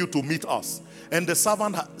in the field to meet us? And the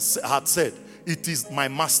servant had said, it is my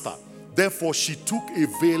master. Therefore she took a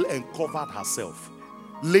veil and covered herself.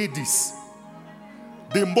 Ladies,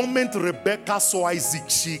 the moment Rebecca saw Isaac,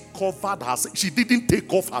 she covered herself. She didn't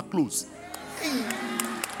take off her clothes.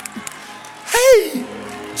 Hey,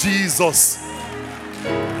 Jesus.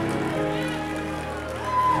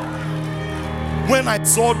 When I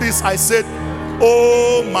saw this, I said,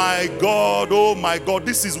 oh my God,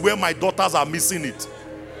 this is where my daughters are missing it.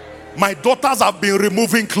 My daughters have been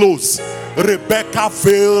removing clothes. Rebecca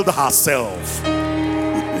veiled herself.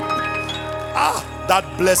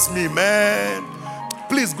 That blessed me, man.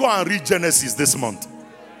 Please go and read Genesis this month.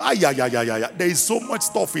 There is so much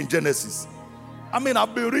stuff in Genesis. I mean,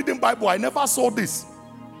 I've been reading Bible. I never saw this.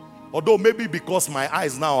 Although maybe because my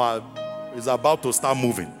eyes now is about to start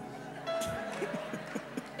moving.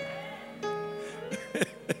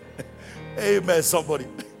 Amen, somebody.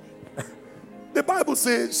 The Bible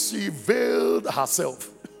says she veiled herself.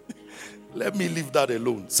 Let me leave that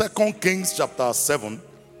alone. 2 Kings chapter 7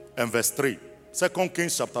 and verse 3. 2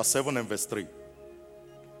 Kings chapter 7 and verse 3.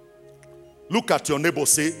 Look at your neighbor,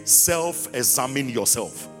 say, self-examine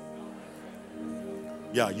yourself.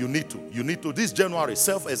 Yeah, you need to. This January,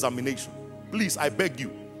 self-examination. Please, I beg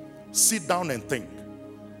you, sit down and think.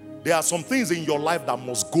 There are some things in your life that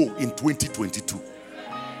must go in 2022.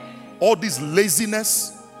 All this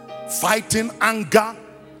laziness, fighting, anger,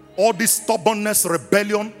 all this stubbornness,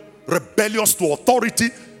 rebellion, rebellious to authority,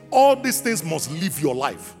 all these things must leave your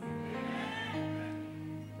life.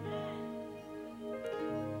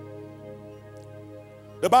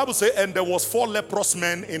 The Bible says, and there was 4 leprous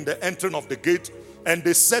men in the entering of the gate, and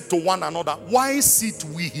they said to one another, why sit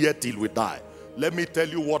we here till we die? Let me tell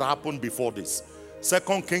you what happened before this.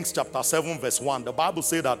 2 Kings chapter 7 verse 1. The Bible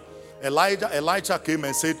says that Elijah came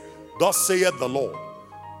and said, thus saith the Lord,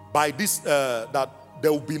 by this that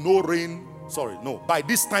there will be no rain. By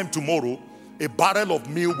this time tomorrow, a barrel of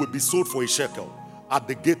meal will be sold for a shekel at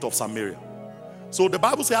the gate of Samaria. So the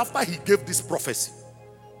Bible says after he gave this prophecy,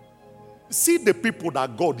 see the people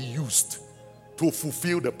that God used to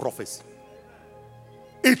fulfill the prophecy.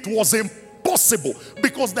 It was impossible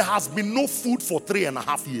because there has been no food for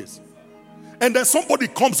 3.5 years. And then somebody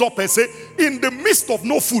comes up and says, in the midst of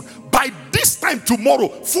no food, by this time tomorrow,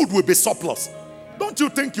 food will be surplus. Don't you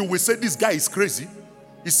think you will say this guy is crazy?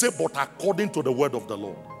 He said, but according to the word of the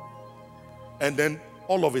Lord. And then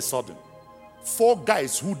all of a sudden, 4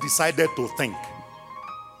 guys who decided to think.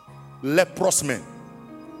 Leprous men.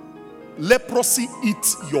 Leprosy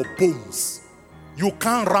eats your bones. You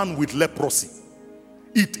can't run with leprosy.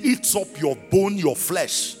 It eats up your bone, your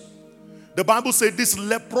flesh. The Bible said these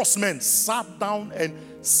leprous men sat down and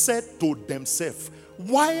said to themselves,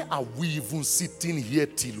 why are we even sitting here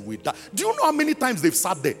till we die? Do you know how many times they've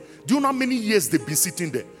sat there? Do you know how many years they've been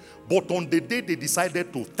sitting there? But on the day they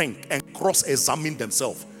decided to think and cross-examine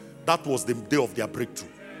themselves, that was the day of their breakthrough.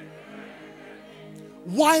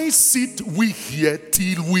 Why sit we here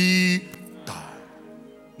till we die?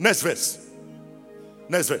 Next verse.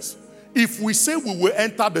 Next verse. If we say we will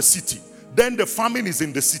enter the city, then the famine is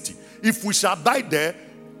in the city. If we shall die there,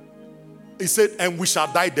 he said, and we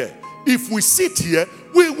shall die there. If we sit here,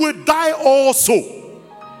 we will die also.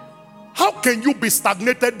 How can you be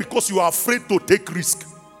stagnated because you are afraid to take risk?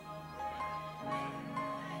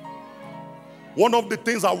 One of the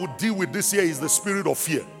things I would deal with this year is the spirit of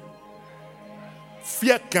fear.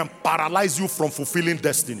 Fear can paralyze you from fulfilling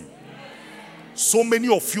destiny. So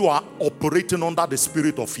many of you are operating under the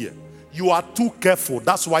spirit of fear. You are too careful.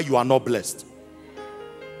 That's why you are not blessed.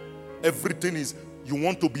 Everything is, you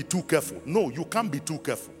want to be too careful. No, you can't be too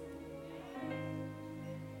careful.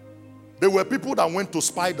 There were people that went to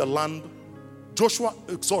spy the land.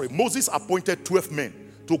 Moses appointed 12 men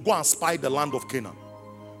to go and spy the land of Canaan.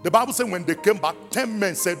 The Bible said when they came back, 10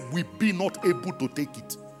 men said, we be not able to take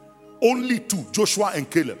it. Only 2, Joshua and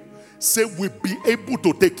Caleb, said we be able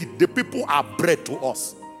to take it. The people are bread to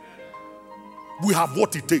us. We have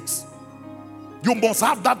what it takes. You must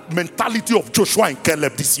have that mentality of Joshua and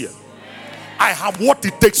Caleb this year. I have what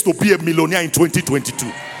it takes to be a millionaire in 2022.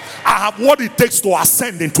 I have what it takes to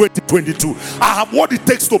ascend in 2022. I have what it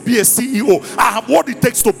takes to be a CEO. I have what it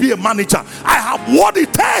takes to be a manager. I have what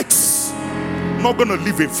it takes. I'm not going to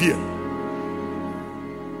live in fear.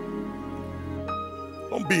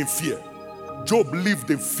 Don't be in fear. Job lived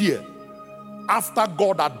in fear. After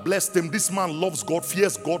God had blessed him, this man loves God,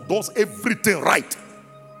 fears God, does everything right,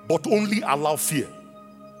 but only allow fear.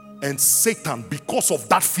 And Satan, because of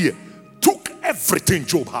that fear, took everything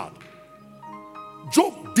Job had.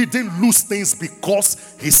 Job didn't lose things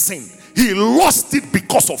because he sinned. He lost it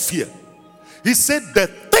because of fear. He said, the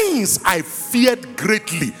things I feared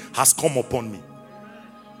greatly has come upon me.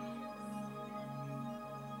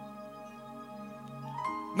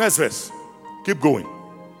 Next verse. Keep going.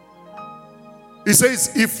 He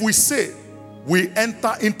says, if we say we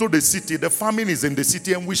enter into the city, the famine is in the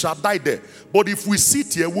city and we shall die there. But if we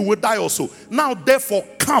sit here, we will die also. Now therefore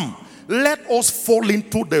come, let us fall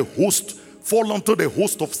onto the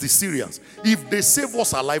host of the Syrians. If they save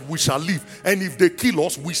us alive, we shall live. And if they kill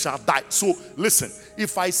us, we shall die. So listen,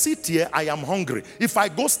 if I sit here, I am hungry. If I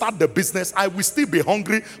go start the business, I will still be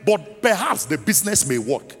hungry, but perhaps the business may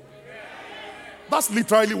work. That's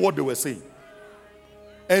literally what they were saying.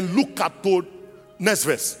 And Luke told, next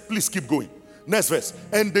verse, please keep going. Next verse.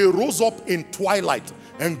 And they rose up in twilight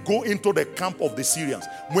and go into the camp of the Syrians.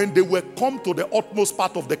 When they were come to the utmost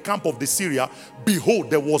part of the camp of the Syria, behold,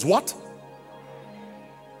 there was what?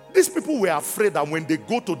 These people were afraid that when they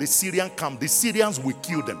go to the Syrian camp, the Syrians will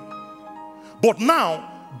kill them. But now,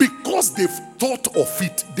 because they've thought of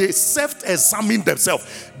it, they self-examined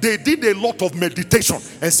themselves. They did a lot of meditation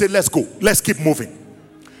and said, let's go, let's keep moving.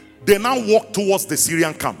 They now walk towards the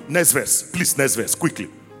Syrian camp. Next verse, please, next verse, quickly.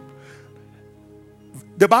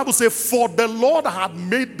 The Bible says, for the Lord had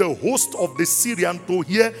made the host of the Syrian to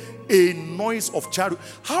hear a noise of chariot.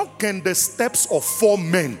 How can the steps of 4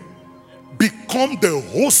 men become the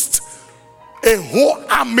host, a whole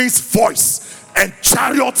army's voice, and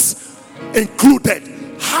chariots included?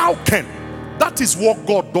 How can? That is what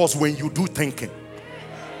God does when you do thinking.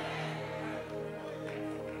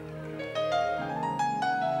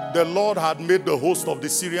 The Lord had made the host of the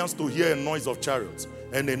Syrians to hear a noise of chariots,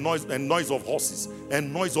 and a noise of horses,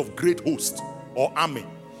 and noise of great host or army.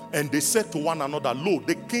 And they said to one another, lo,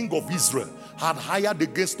 the king of Israel had hired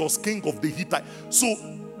against us king of the Hittites. So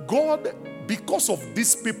God, because of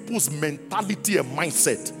these people's mentality and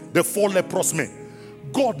mindset, the 4 leprous men,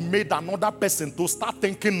 God made another person to start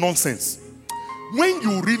thinking nonsense. When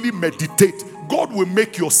you really meditate, God will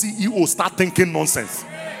make your CEO start thinking nonsense.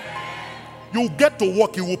 You get to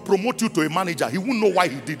work, he will promote you to a manager. He won't know why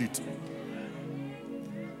he did it.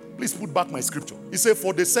 Please put back my scripture. He said,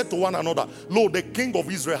 for they said to one another, lo, the king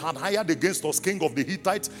of Israel had hired against us king of the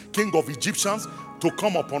Hittites, king of Egyptians, to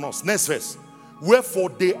come upon us. Next verse. Wherefore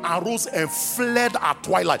they arose and fled at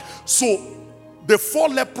twilight. So the 4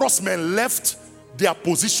 leprous men left their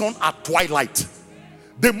position at twilight.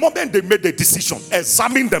 The moment they made the decision,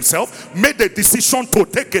 examined themselves, made the decision to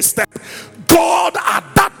take a step, God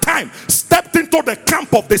at that time stepped into the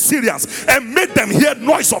camp of the Syrians and made them hear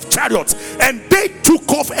noise of chariots, and they took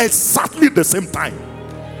off exactly the same time.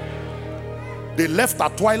 They left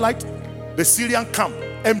at twilight. The Syrian camp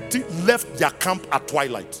empty, left their camp at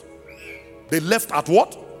twilight. They left at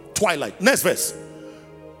what? Twilight. Next verse.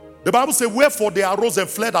 The Bible says, wherefore they arose and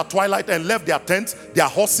fled at twilight and left their tents, their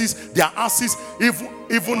horses, their asses,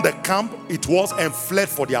 even the camp it was, and fled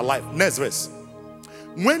for their life. Next verse.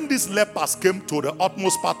 When these lepers came to the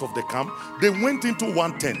utmost part of the camp, they went into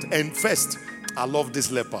one tent. And first, I love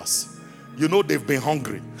these lepers. You know they've been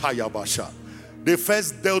hungry. Hayabasha. They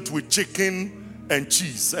first dealt with chicken and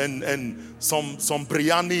cheese and some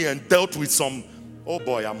biryani, and dealt with some, oh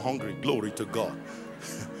boy, I'm hungry. Glory to God.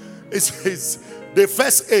 They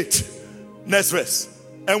first ate. Next verse.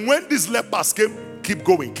 And when these lepers came, keep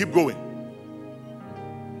going.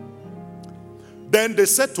 Then they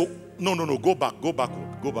said to, no, go backward.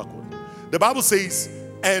 The Bible says,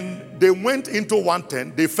 and they went into one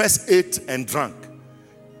tent, they first ate and drank.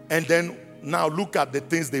 And then, now look at the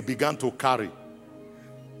things they began to carry.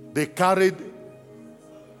 They carried,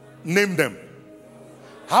 name them.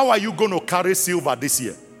 How are you going to carry silver this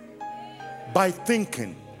year? By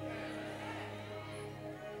thinking.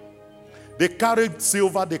 They carried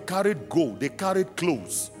silver, they carried gold, they carried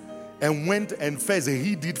clothes, and went and first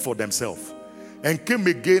hid it for themselves. And came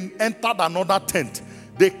again, entered another tent.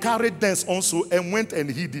 They carried thence also and went and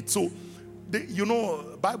hid it. So,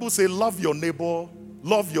 Bible says, love your neighbor,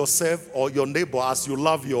 love yourself or your neighbor as you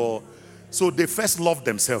love your. So they first loved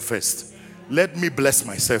themselves first. Let me bless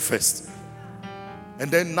myself first. And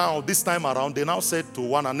then now, this time around, they now said to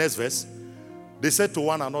one another, verse, they said to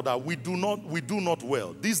one another, we do not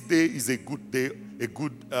well. This day is a good day, a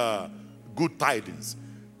good tidings.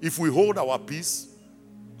 If we hold our peace,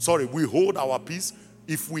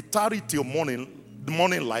 if we tarry till the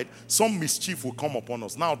morning light, some mischief will come upon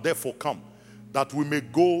us. Now therefore come, that we may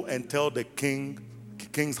go and tell the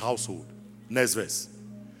king's household. Next verse.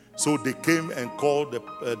 So they came and called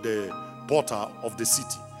the porter of the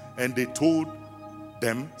city, and they told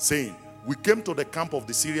them, saying, We came to the camp of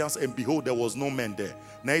the Syrians, and behold, there was no man there,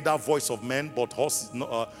 neither voice of men, but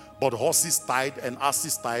horses tied and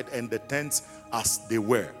asses tied, and the tents as they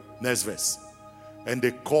were. Next verse. And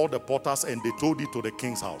they called the porters, and they told it to the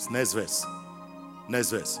king's house. Next verse.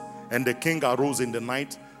 Next verse. And the king arose in the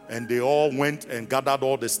night, and they all went and gathered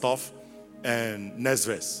all the stuff. And next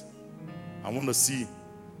verse. I want to see.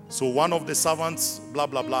 So one of the servants, blah,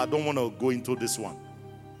 blah, blah. I don't want to go into this one.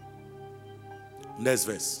 Next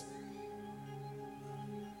verse.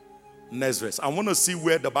 Next verse. I want to see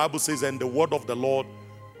where the Bible says, and the word of the Lord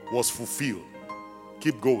was fulfilled.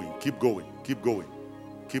 Keep going, keep going, keep going,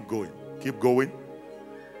 keep going, keep going.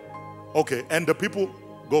 Okay, and the people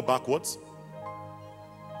go backwards.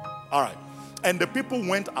 All right. And the people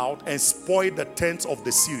went out and spoiled the tents of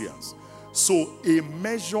the Syrians. So a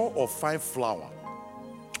measure of fine flour,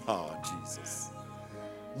 Jesus,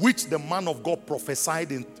 which the man of God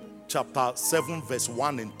prophesied in chapter 7, verse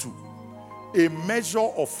 1 and 2. A measure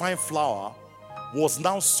of fine flour was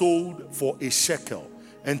now sold for a shekel,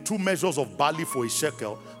 and 2 measures of barley for a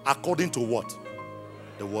shekel, according to what?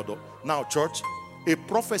 The word of. Now, church, a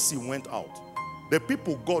prophecy went out. The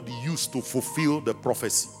people God used to fulfill the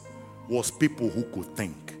prophecy was people who could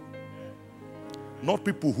think, not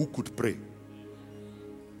people who could pray.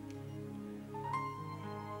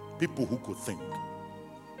 People who could think.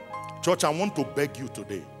 Church, I want to beg you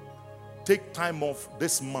today, take time off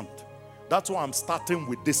this month. That's why I'm starting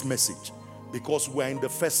with this message, because we're in the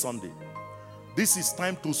first Sunday. This is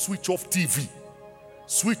time to switch off TV,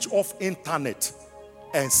 switch off internet,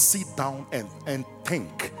 and sit down and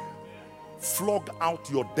think. Flog out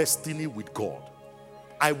your destiny with God.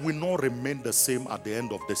 I will not remain the same at the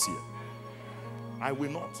end of this year. I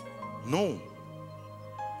will not. No,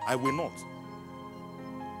 I will not.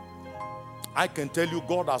 I can tell you,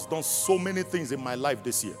 God has done so many things in my life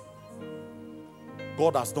this year.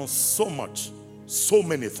 God has done so much, so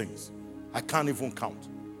many things. I can't even count.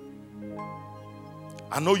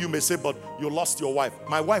 I know you may say, but you lost your wife.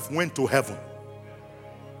 My wife went to heaven.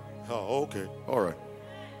 Oh, okay. All right.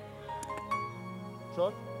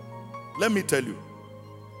 Church, let me tell you,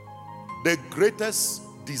 the greatest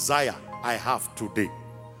desire I have today,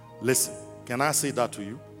 listen, can I say that to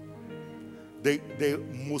you? The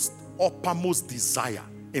most uppermost desire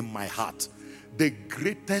in my heart, the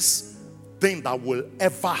greatest thing that will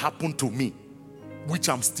ever happen to me, which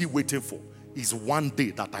I'm still waiting for, is one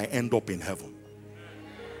day that I end up in heaven.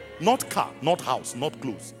 Not car, not house, not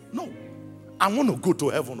clothes. No. I want to go to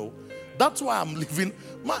heaven. Oh. That's why I'm living.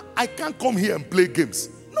 I can't come here and play games.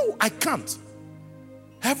 No, I can't.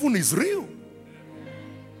 Heaven is real.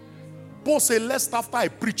 Paul said, lest after I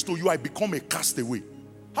preach to you, I become a castaway.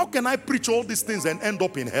 How can I preach all these things and end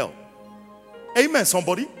up in hell? Amen,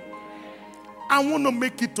 somebody? I want to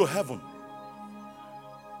make it to heaven.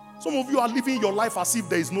 Some of you are living your life as if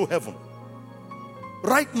there is no heaven.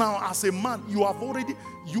 Right now, as a man, you have already,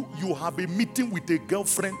 you have a meeting with a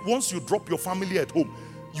girlfriend. Once you drop your family at home,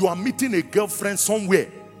 you are meeting a girlfriend somewhere.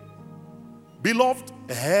 Beloved,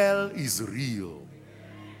 hell is real.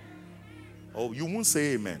 Oh, you won't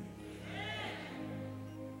say amen.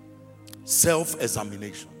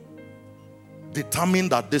 Self-examination. Determine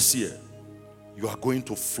that this year, you are going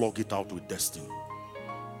to flog it out with destiny.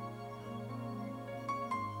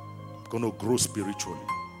 Going to grow spiritually.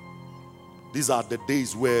 These are the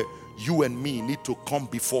days where you and me need to come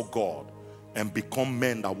before God and become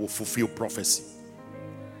men that will fulfill prophecy.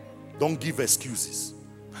 Don't give excuses.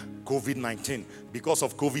 COVID-19. Because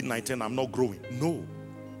of COVID-19, I'm not growing. No.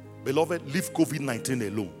 Beloved, leave COVID-19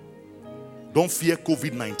 alone. Don't fear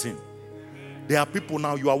COVID-19. There are people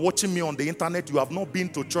now, you are watching me on the internet, you have not been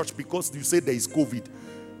to church because you say there is COVID.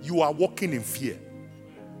 You are walking in fear.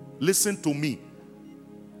 Listen to me.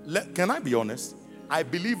 Can I be honest? I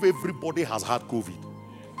believe everybody has had COVID.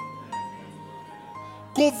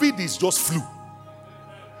 COVID is just flu.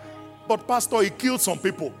 But pastor, it killed some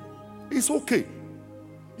people. It's okay.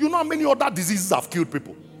 You know how many other diseases have killed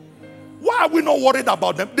people? Why are we not worried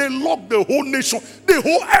about them? They locked the whole nation, the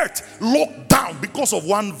whole earth locked down because of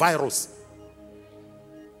one virus.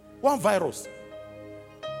 One virus.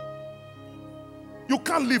 You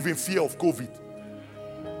can't live in fear of COVID.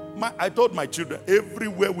 I told my children,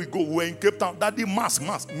 everywhere we go, we're in Cape Town, Daddy,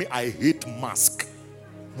 mask. Me, I hate mask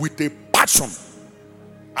with a passion.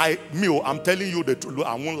 I'm telling you the truth.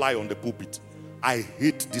 I won't lie on the pulpit. I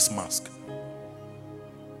hate this mask.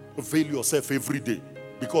 Veil yourself every day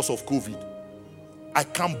because of COVID. I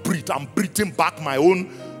can't breathe. I'm breathing back my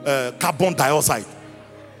own carbon dioxide.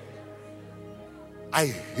 I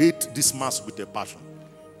hate this mask with a passion.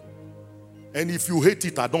 And if you hate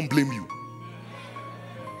it, I don't blame you.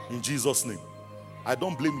 In Jesus' name. I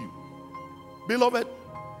don't blame you. Beloved,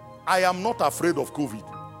 I am not afraid of COVID.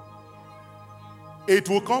 It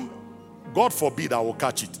will come. God forbid I will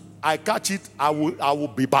catch it. I catch it, I will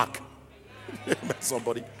be back.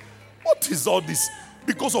 Somebody. What is all this?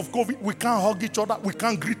 Because of COVID, we can't hug each other. We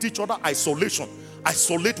can't greet each other. Isolation.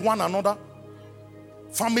 Isolate one another.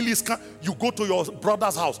 Families can't. You go to your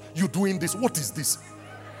brother's house. You doing this. What is this?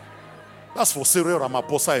 That's for Cyril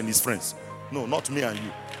Ramaphosa and his friends. No, not me and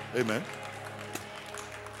you. Amen.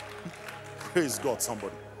 Praise God,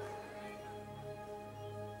 somebody.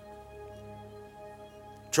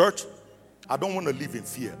 Church, I don't want to live in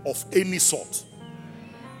fear of any sort.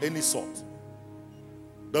 Any sort.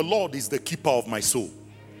 The Lord is the keeper of my soul.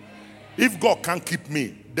 If God can't keep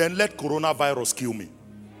me, then let coronavirus kill me.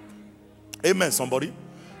 Amen, somebody.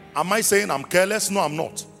 Am I saying I'm careless? No, I'm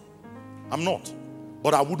not. I'm not.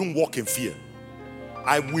 But I wouldn't walk in fear.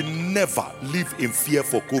 I will never live in fear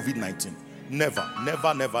for COVID-19. Never,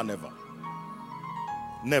 never, never, never.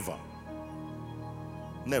 Never.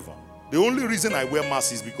 Never. The only reason I wear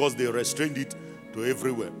masks is because they restrained it to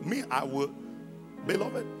everywhere. Me, I will,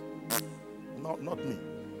 beloved, not me.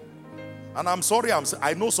 And I'm sorry,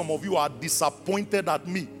 I know some of you are disappointed at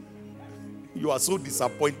me. You are so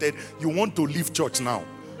disappointed. You want to leave church now.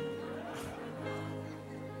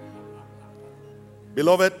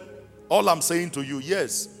 Beloved, all I'm saying to you,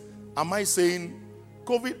 yes. Am I saying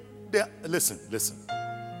COVID? Listen,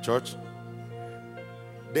 church.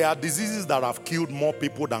 There are diseases that have killed more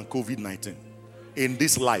people than COVID-19 in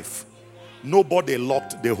this life. Nobody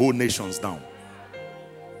locked the whole nations down.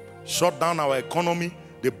 Shut down our economy.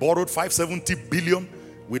 They borrowed 570 billion.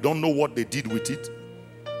 We don't know what they did with it.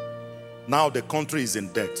 Now the country is in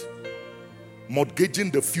debt.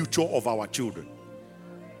 Mortgaging the future of our children.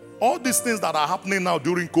 All these things that are happening now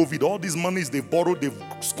during COVID, all these monies they've borrowed, they've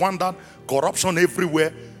squandered, corruption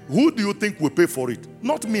everywhere. Who do you think will pay for it?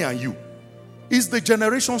 Not me and you. It's the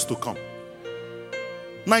generations to come.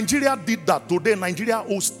 Nigeria did that. Today, Nigeria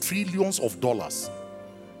owes trillions of dollars.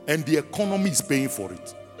 And the economy is paying for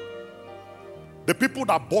it. The people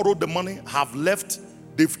that borrowed the money have left.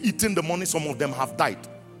 They've eaten the money. Some of them have died.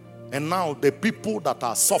 And now the people that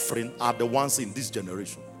are suffering are the ones in this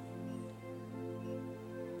generation.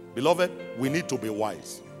 Beloved, we need to be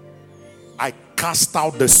wise. I cast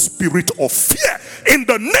out the spirit of fear in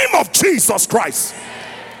the name of Jesus Christ.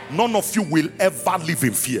 None of you will ever live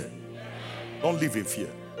in fear. Don't live in fear.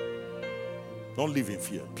 Don't live in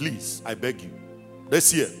fear. Please, I beg you.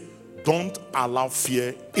 This year, don't allow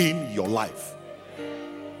fear in your life.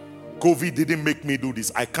 COVID didn't make me do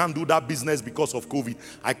this. I can't do that business because of COVID.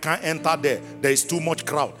 I can't enter there. There is too much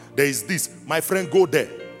crowd. There is this. My friend, go there.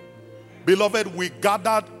 Beloved, we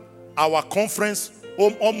gathered our conference,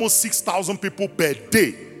 almost 6,000 people per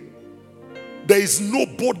day. There is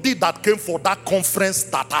nobody that came for that conference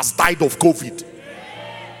that has died of COVID.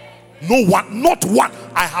 No one, not one.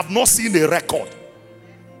 I have not seen a record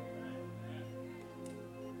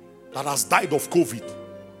that has died of COVID.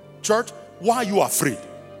 Church, why are you afraid?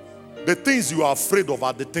 The things you are afraid of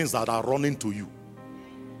are the things that are running to you.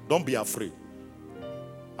 Don't be afraid.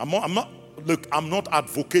 I'm not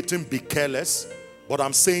advocating be careless, but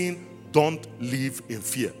I'm saying don't live in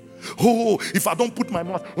fear. Oh, if I don't put my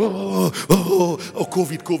mask,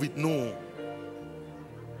 COVID, no.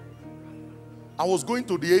 I was going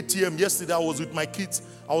to the ATM yesterday. I was with my kids.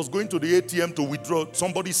 I was going to the ATM to withdraw.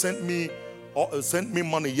 Somebody sent me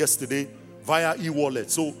money yesterday via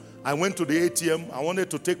e-wallet. So I went to the ATM. I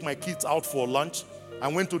wanted to take my kids out for lunch. I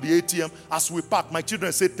went to the ATM. As we parked, my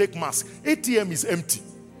children said, take mask. ATM is empty.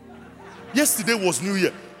 Yesterday was New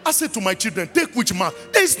Year. I said to my children, take which mask?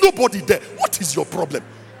 There is nobody there. What is your problem?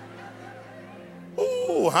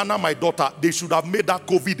 Oh, Hannah, my daughter, they should have made that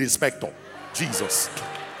COVID inspector. Jesus.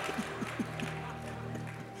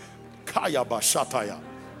 Kaya bashataya.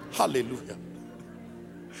 Hallelujah.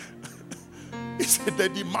 He said,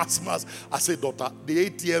 Daddy, mask. I said, daughter, the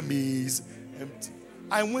ATM is empty.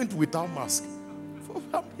 I went without mask.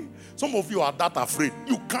 Some of you are that afraid.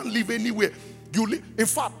 You can't live anywhere. In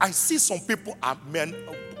fact, I see some people, man,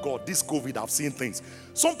 oh God, this COVID, I've seen things.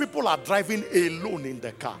 Some people are driving alone in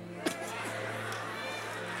the car.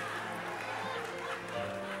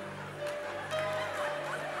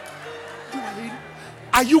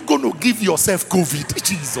 Are you going to give yourself COVID?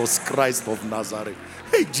 Jesus Christ of Nazareth.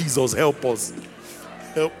 Hey, Jesus, help us.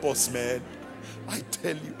 Help us, man. I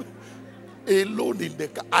tell you. Alone in the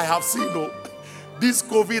car. I have seen, this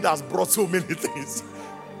COVID has brought so many things.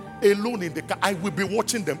 Alone in the car. I will be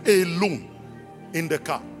watching them alone in the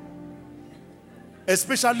car.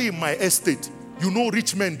 Especially in my estate. You know,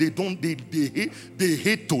 rich men, they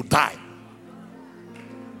hate to die.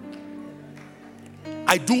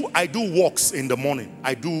 I do walks in the morning.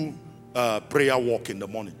 I do prayer walk in the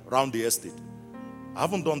morning around the estate. I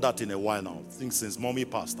haven't done that in a while now. I think since mommy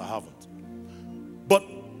passed, I haven't. But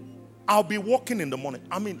I'll be walking in the morning.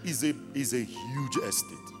 I mean, it's a huge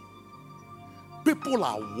estate. People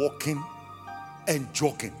are walking and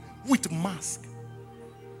jogging with mask.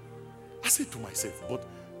 I say to myself, but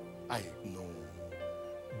I know.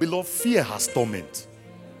 Beloved, fear has torment.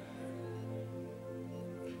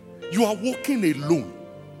 You are walking alone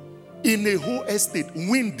in a whole estate.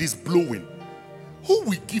 Wind is blowing. Who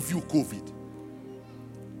will give you COVID?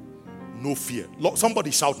 No fear. Somebody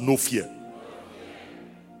shout, no fear.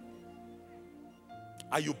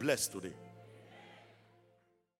 Are you blessed today?